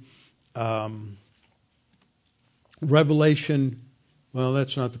to Revelation, well,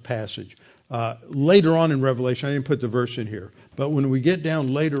 that's not the passage. Later on in Revelation, I didn't put the verse in here, but when we get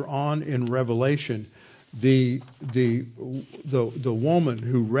down later on in Revelation, the woman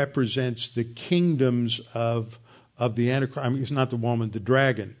who represents the kingdoms of the Antichrist, I mean, it's not the woman, the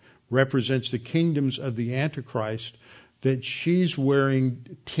dragon, represents the kingdoms of the Antichrist, that she's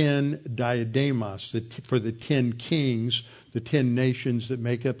wearing 10 diademas for the 10 kings, the 10 nations that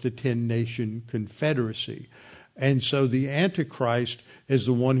make up the 10-nation confederacy. And so the Antichrist is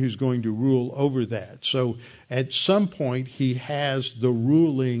the one who's going to rule over that. So at some point he has the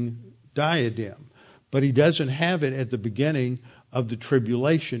ruling diadem, but he doesn't have it at the beginning of the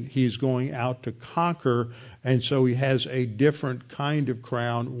tribulation. He's going out to conquer, and so he has a different kind of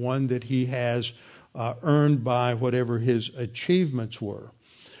crown, one that he has earned by whatever his achievements were.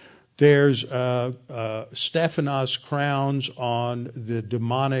 There's Stephanos crowns on the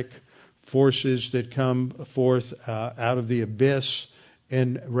demonic forces that come forth out of the abyss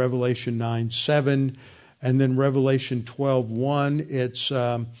in Revelation 9:7. And then Revelation 12:1, it's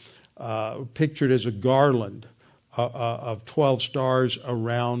pictured as a garland of 12 stars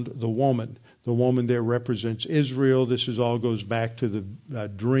around the woman. The woman there represents Israel. This all goes back to the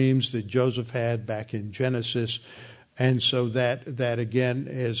dreams that Joseph had back in Genesis. And so that again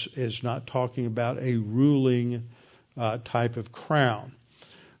is not talking about a ruling type of crown.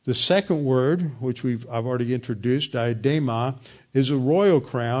 The second word, which I've already introduced, diadema, is a royal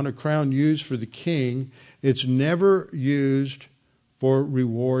crown, a crown used for the king. It's never used for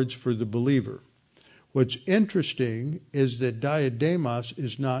rewards for the believer. What's interesting is that diademas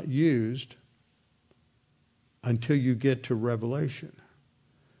is not used until you get to Revelation.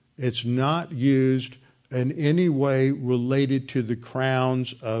 It's not used in any way related to the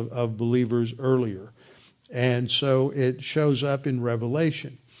crowns of believers earlier. And so it shows up in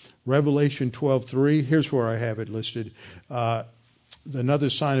Revelation. Revelation 12:3, here's where I have it listed. Another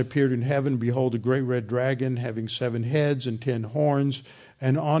sign appeared in heaven. Behold, a great red dragon having 7 heads and 10 horns,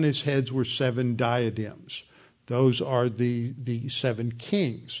 and on his heads were 7 diadems. Those are the 7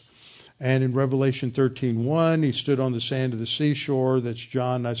 kings. And in Revelation 13:1, he stood on the sand of the seashore. That's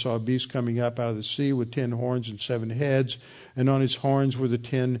John. I saw a beast coming up out of the sea with 10 horns and 7 heads. And on his horns were the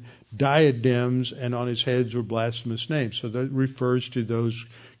 10 diadems, and on his heads were blasphemous names. So that refers to those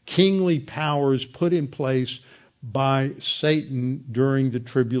kingly powers put in place by Satan during the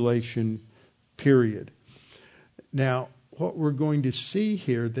tribulation period. Now, what we're going to see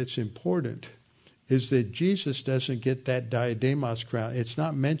here that's important is that Jesus doesn't get that diademos crown. It's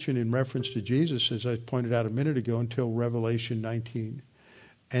not mentioned in reference to Jesus, as I pointed out a minute ago, until Revelation 19.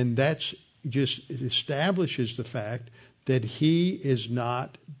 And that's just establishes the fact that he is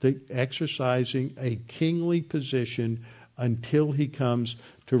not exercising a kingly position until he comes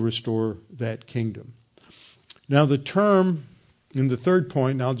to restore that kingdom. Now the term in the third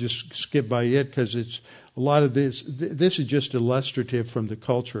point, and I'll just skip by it because it's a lot of this is just illustrative from the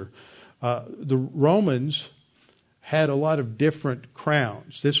culture. The Romans had a lot of different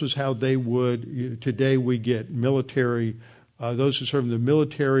crowns. This was how they would, today we get military, those who serve in the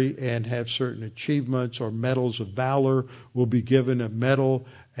military and have certain achievements or medals of valor will be given a medal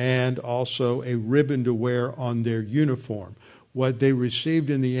and also a ribbon to wear on their uniform. What they received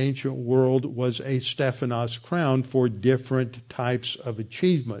in the ancient world was a Stephanos crown for different types of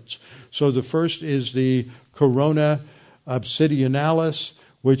achievements. So the first is the corona obsidionalis,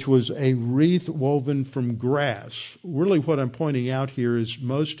 which was a wreath woven from grass. Really what I'm pointing out here is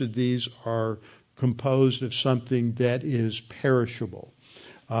most of these are composed of something that is perishable.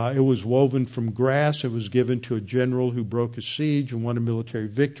 It was woven from grass. It was given to a general who broke a siege and won a military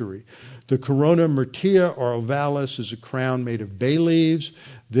victory. The corona myrtea or ovalis is a crown made of bay leaves.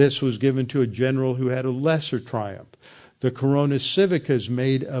 This was given to a general who had a lesser triumph. The corona civica is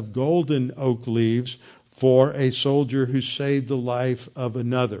made of golden oak leaves for a soldier who saved the life of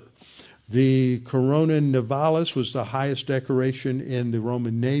another. The corona navalis was the highest decoration in the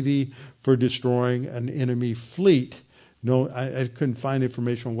Roman Navy for destroying an enemy fleet. No, I couldn't find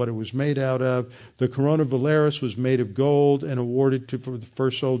information on what it was made out of. The corona valaris was made of gold and awarded for the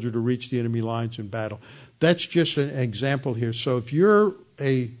first soldier to reach the enemy lines in battle. That's just an example here. So if you're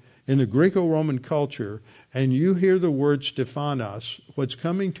in the Greco-Roman culture and you hear the word Stephanos, what's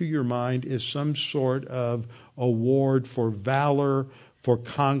coming to your mind is some sort of award for valor, for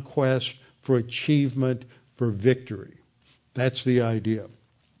conquest, for achievement, for victory. That's the idea.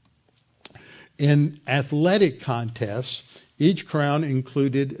 In athletic contests, each crown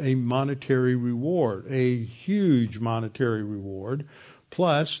included a monetary reward, a huge monetary reward.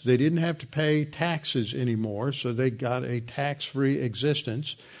 Plus, they didn't have to pay taxes anymore, so they got a tax-free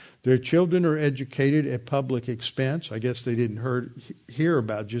existence. Their children are educated at public expense. I guess they didn't hear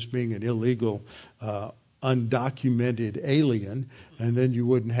about just being an illegal, undocumented alien, and then you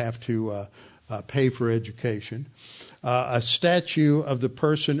wouldn't have to pay for education. A statue of the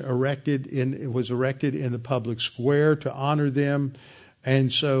person was erected in the public square to honor them.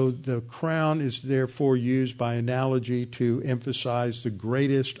 And so the crown is therefore used by analogy to emphasize the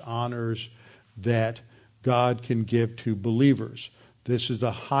greatest honors that God can give to believers. This is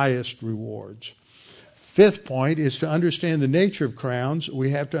the highest rewards. Fifth point is to understand the nature of crowns. We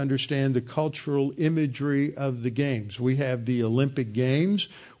have to understand the cultural imagery of the games. We have the Olympic Games,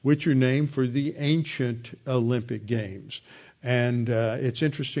 which are named for the ancient Olympic Games. And it's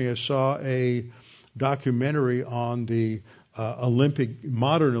interesting, I saw a documentary on the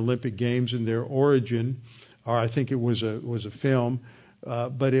modern Olympic Games and their origin, or I think it was a film.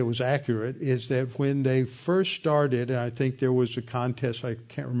 but it was accurate, is that when they first started, and I think there was a contest, I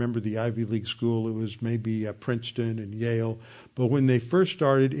can't remember the Ivy League school, it was maybe Princeton and Yale, but when they first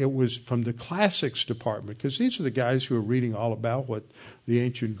started, it was from the classics department, because these are the guys who are reading all about what the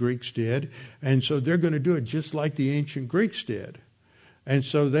ancient Greeks did, and so they're going to do it just like the ancient Greeks did. And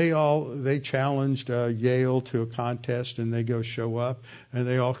so they challenged Yale to a contest, and they go show up, and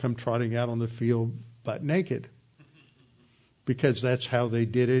they all come trotting out on the field butt naked, because that's how they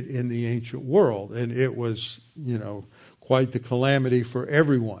did it in the ancient world, and it was, quite the calamity for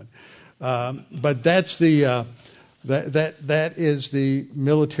everyone. But that's the that is the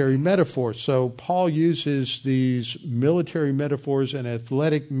military metaphor. So Paul uses these military metaphors and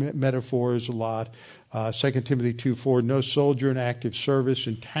athletic metaphors a lot. 2 Timothy 2:4, no soldier in active service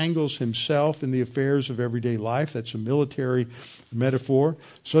entangles himself in the affairs of everyday life. That's a military metaphor.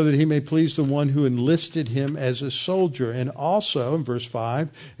 So that he may please the one who enlisted him as a soldier. And also, in verse 5,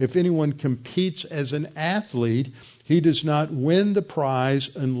 if anyone competes as an athlete, he does not win the prize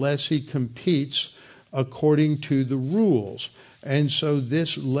unless he competes according to the rules. And so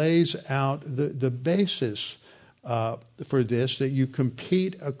this lays out the basis for this, that you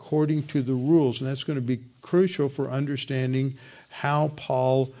compete according to the rules, and that's going to be crucial for understanding how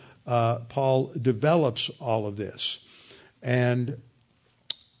Paul develops all of this, and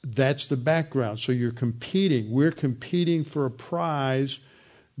that's the background. So you're competing. We're competing for a prize,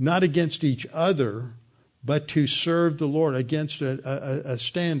 not against each other, but to serve the Lord against a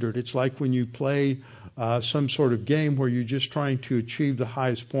standard. It's like when you play some sort of game where you're just trying to achieve the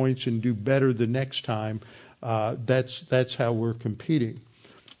highest points and do better the next time. That's how we're competing.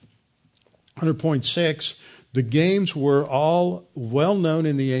 100.6, the games were all well known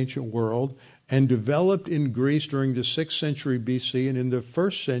in the ancient world and developed in Greece during the 6th century BC, and in the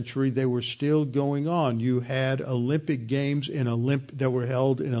 1st century they were still going on. You had Olympic Games that were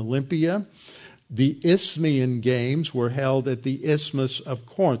held in Olympia. The Isthmian Games were held at the Isthmus of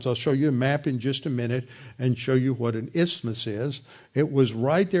Corinth. I'll show you a map in just a minute and show you what an isthmus is. It was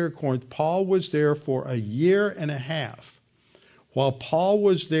right there at Corinth. Paul was there for a year and a half. While Paul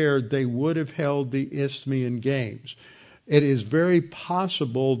was there, they would have held the Isthmian Games. It is very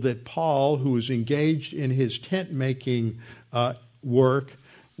possible that Paul, who was engaged in his tent-making work,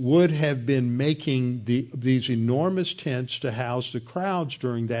 would have been making these enormous tents to house the crowds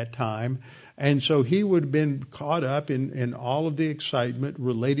during that time. And so he would have been caught up in all of the excitement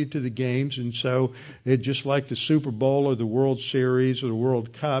related to the games. And so it just like the Super Bowl or the World Series or the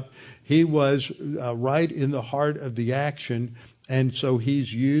World Cup, he was right in the heart of the action. And so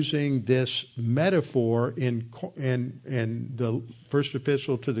he's using this metaphor in the first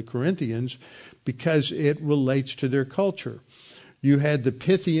epistle to the Corinthians because it relates to their culture. You had the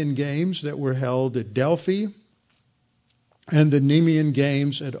Pythian Games that were held at Delphi and the Nemean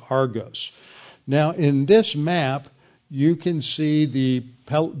Games at Argos. Now, in this map, you can see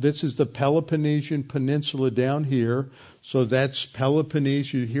this is the Peloponnesian Peninsula down here. So that's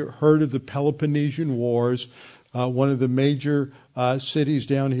Peloponnese. You heard of the Peloponnesian Wars. One of the major cities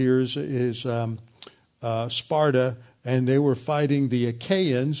down here is Sparta, and they were fighting the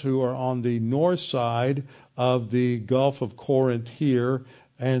Achaeans, who are on the north side of the Gulf of Corinth here,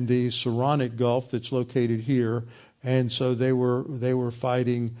 and the Saronic Gulf that's located here. And so they were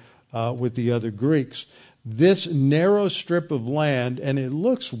fighting with the other Greeks. This narrow strip of land, and it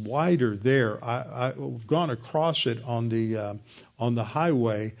looks wider there. I've gone across it on the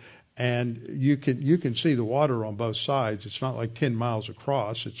highway, and you can see the water on both sides. It's not like 10 miles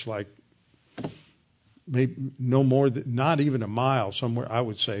across. It's like maybe no more than, not even a mile. Somewhere, I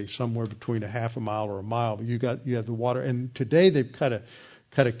would say somewhere between a half a mile or a mile. But you have the water, and today they've cut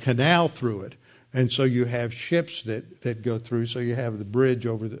a canal through it. And so you have ships that go through, so you have the bridge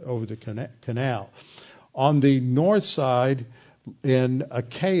over the canal. On the north side, in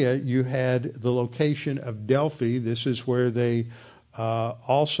Achaia, you had the location of Delphi. This is where they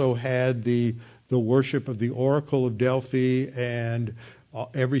also had the worship of the Oracle of Delphi and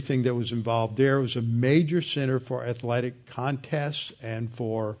everything that was involved there. It was a major center for athletic contests and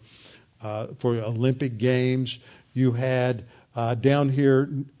for Olympic Games. You had down here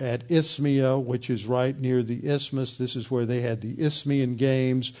at Isthmia, which is right near the isthmus, this is where they had the Isthmian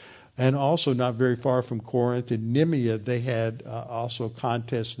Games, and also not very far from Corinth. In Nemea, they had also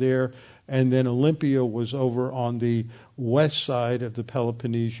contests there. And then Olympia was over on the west side of the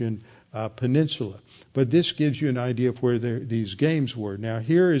Peloponnesian Peninsula. But this gives you an idea of where these games were. Now,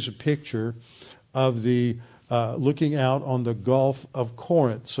 here is a picture of the looking out on the Gulf of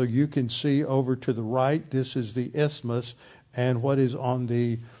Corinth. So you can see over to the right, this is the isthmus, and what is on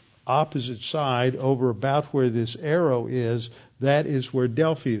the opposite side, over about where this arrow is, that is where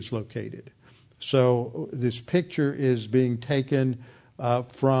Delphi is located. So this picture is being taken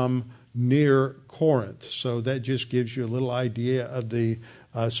from near Corinth. So that just gives you a little idea of the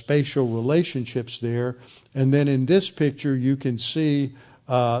spatial relationships there. And then in this picture, you can see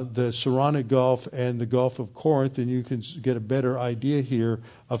the Saronic Gulf and the Gulf of Corinth, and you can get a better idea here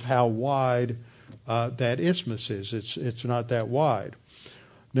of how wide that isthmus is. It's not that wide.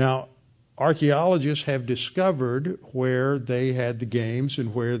 Now, archaeologists have discovered where they had the games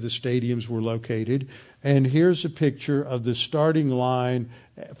and where the stadiums were located. And here's a picture of the starting line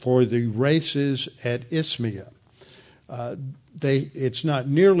for the races at Isthmia. It's not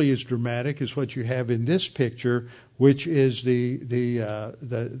nearly as dramatic as what you have in this picture, which is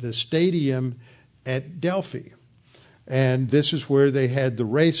the stadium at Delphi. And this is where they had the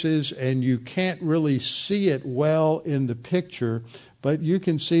races, and you can't really see it well in the picture, but you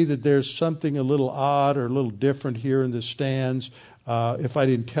can see that there's something a little odd or a little different here in the stands. If I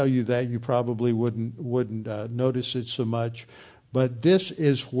didn't tell you that, you probably wouldn't notice it so much. But this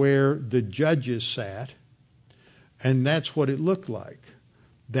is where the judges sat, and that's what it looked like.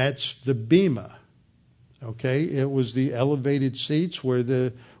 That's the bema. Okay, it was the elevated seats where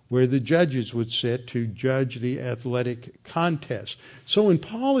the judges would sit to judge the athletic contest. So when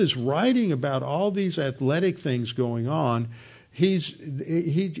Paul is writing about all these athletic things going on, it's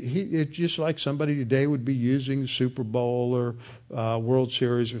just like somebody today would be using Super Bowl or World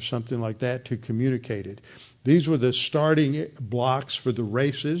Series or something like that to communicate it. These were the starting blocks for the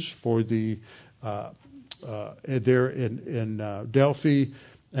races for the there in Delphi.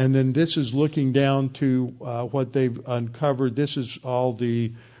 And then this is looking down to what they've uncovered. This is all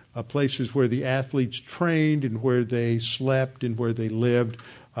the places where the athletes trained and where they slept and where they lived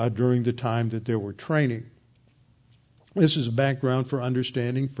during the time that they were training. This is a background for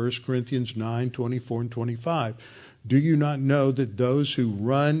understanding 1 Corinthians 9, 24 and 25. Do you not know that those who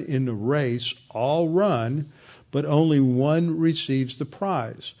run in the race all run, but only one receives the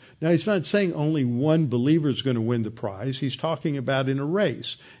prize? Now, he's not saying only one believer is going to win the prize. He's talking about in a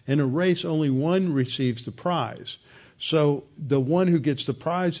race. In a race, only one receives the prize. So the one who gets the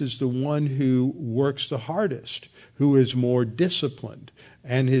prize is the one who works the hardest, who is more disciplined,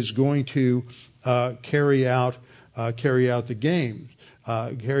 and is going to carry out the game,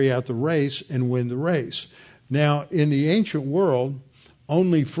 carry out the race, and win the race. Now, in the ancient world,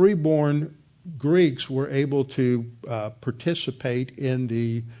 only freeborn Greeks were able to participate in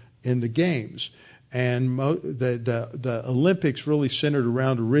the games, and the Olympics really centered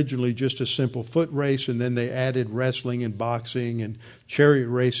around originally just a simple foot race, and then they added wrestling and boxing and chariot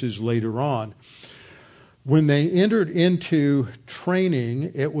races later on. When they entered into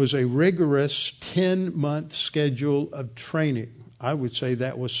training, it was a rigorous 10-month schedule of training. I would say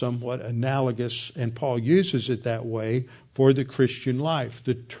that was somewhat analogous, and Paul uses it that way for the Christian life.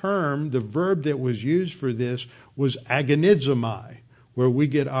 The verb that was used for this was agonizomai, where we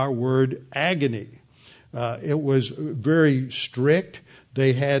get our word agony. It was very strict.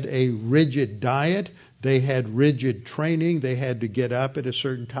 They had a rigid diet. They had rigid training. They had to get up at a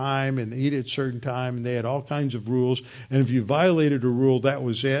certain time and eat at a certain time, and they had all kinds of rules. And if you violated a rule, that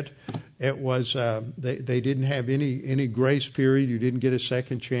was it. It was they didn't have any grace period. You didn't get a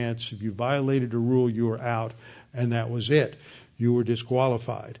second chance. If you violated a rule, you were out, and that was it. You were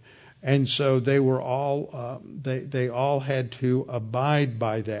disqualified. And so they were all they all had to abide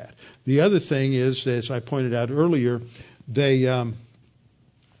by that. The other thing is, as I pointed out earlier, they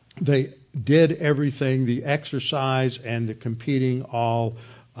did everything, the exercise and the competing, all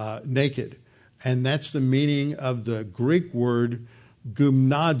naked. And that's the meaning of the Greek word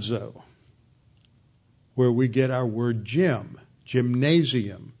gymnazo, where we get our word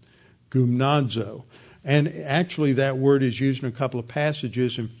gymnasium, gymnazo. And actually that word is used in a couple of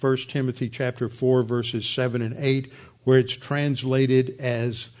passages in 1 Timothy chapter 4, verses 7 and 8, where it's translated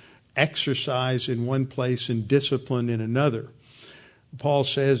as exercise in one place and discipline in another. Paul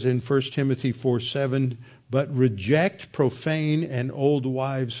says in 1 Timothy 4:7, but reject profane and old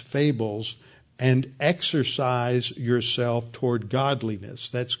wives' fables and exercise yourself toward godliness.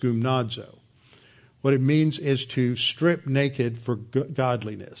 That's gymnazo. What it means is to strip naked for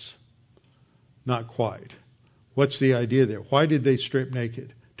godliness. Not quite. What's the idea there? Why did they strip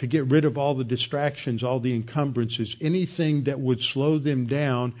naked? To get rid of all the distractions, all the encumbrances, anything that would slow them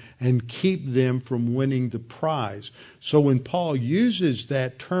down and keep them from winning the prize. So when Paul uses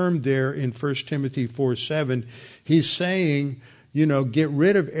that term there in 1 Timothy 4:7, he's saying, get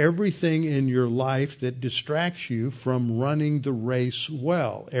rid of everything in your life that distracts you from running the race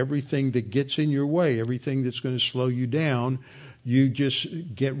well. Everything that gets in your way, everything that's going to slow you down, you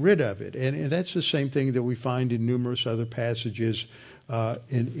just get rid of it. And that's the same thing that we find in numerous other passages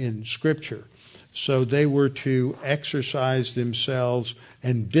in Scripture. So they were to exercise themselves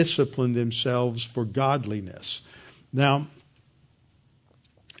and discipline themselves for godliness. Now,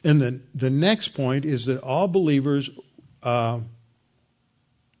 and then the next point is that all believers that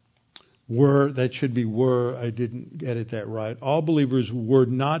should be were, I didn't get it that right. All believers were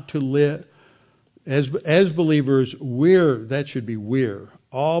not to live, as believers, that should be we're.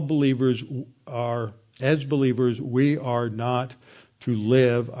 All believers are, as believers, we are not to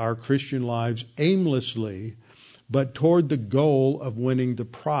live our Christian lives aimlessly, but toward the goal of winning the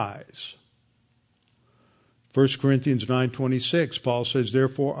prize. 1 Corinthians 9:26, Paul says,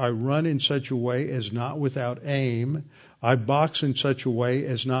 "Therefore I run in such a way as not without aim. I box in such a way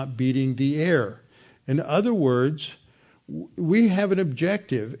as not beating the air." In other words, we have an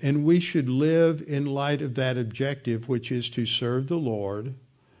objective, and we should live in light of that objective, which is to serve the Lord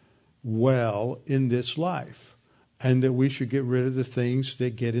well in this life. And that we should get rid of the things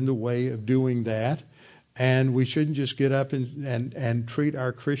that get in the way of doing that. And we shouldn't just get up and treat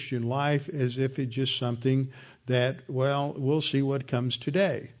our Christian life as if it's just something that, well, we'll see what comes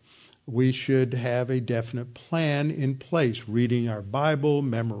today. We should have a definite plan in place, reading our Bible,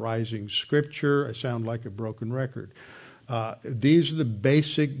 memorizing Scripture. I sound like a broken record. These are the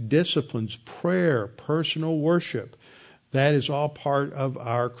basic disciplines: prayer, personal worship. That is all part of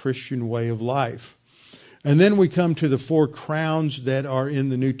our Christian way of life. And then we come to the 4 crowns that are in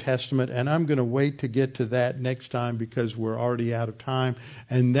the New Testament, and I'm going to wait to get to that next time because we're already out of time.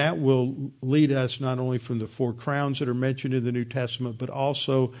 And that will lead us not only from the 4 crowns that are mentioned in the New Testament, but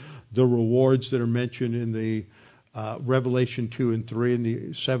also the rewards that are mentioned in the Revelation 2 and 3 and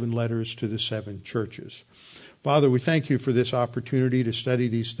the 7 letters to the 7 churches. Father, we thank you for this opportunity to study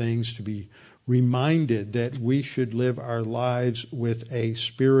these things, to be reminded that we should live our lives with a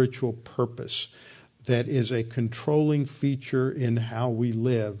spiritual purpose that is a controlling feature in how we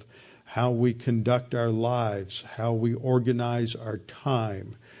live, how we conduct our lives, how we organize our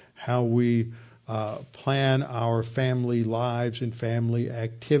time, how we plan our family lives and family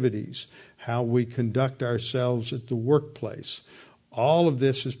activities, how we conduct ourselves at the workplace. All of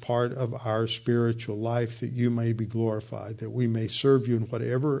this is part of our spiritual life, that you may be glorified, that we may serve you in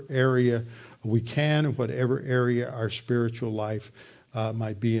whatever area we can, in whatever area our spiritual life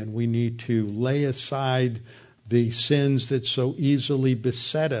might be in. We need to lay aside the sins that so easily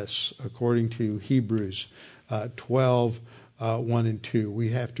beset us, according to Hebrews 12, 1 and 2. We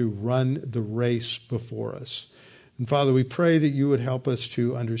have to run the race before us. And Father, we pray that you would help us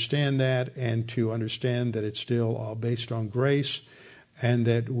to understand that, and to understand that it's still all based on grace, and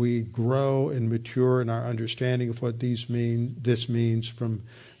that we grow and mature in our understanding of what this means from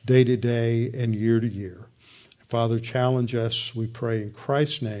day to day and year to year. Father, challenge us, we pray in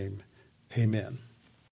Christ's name. Amen.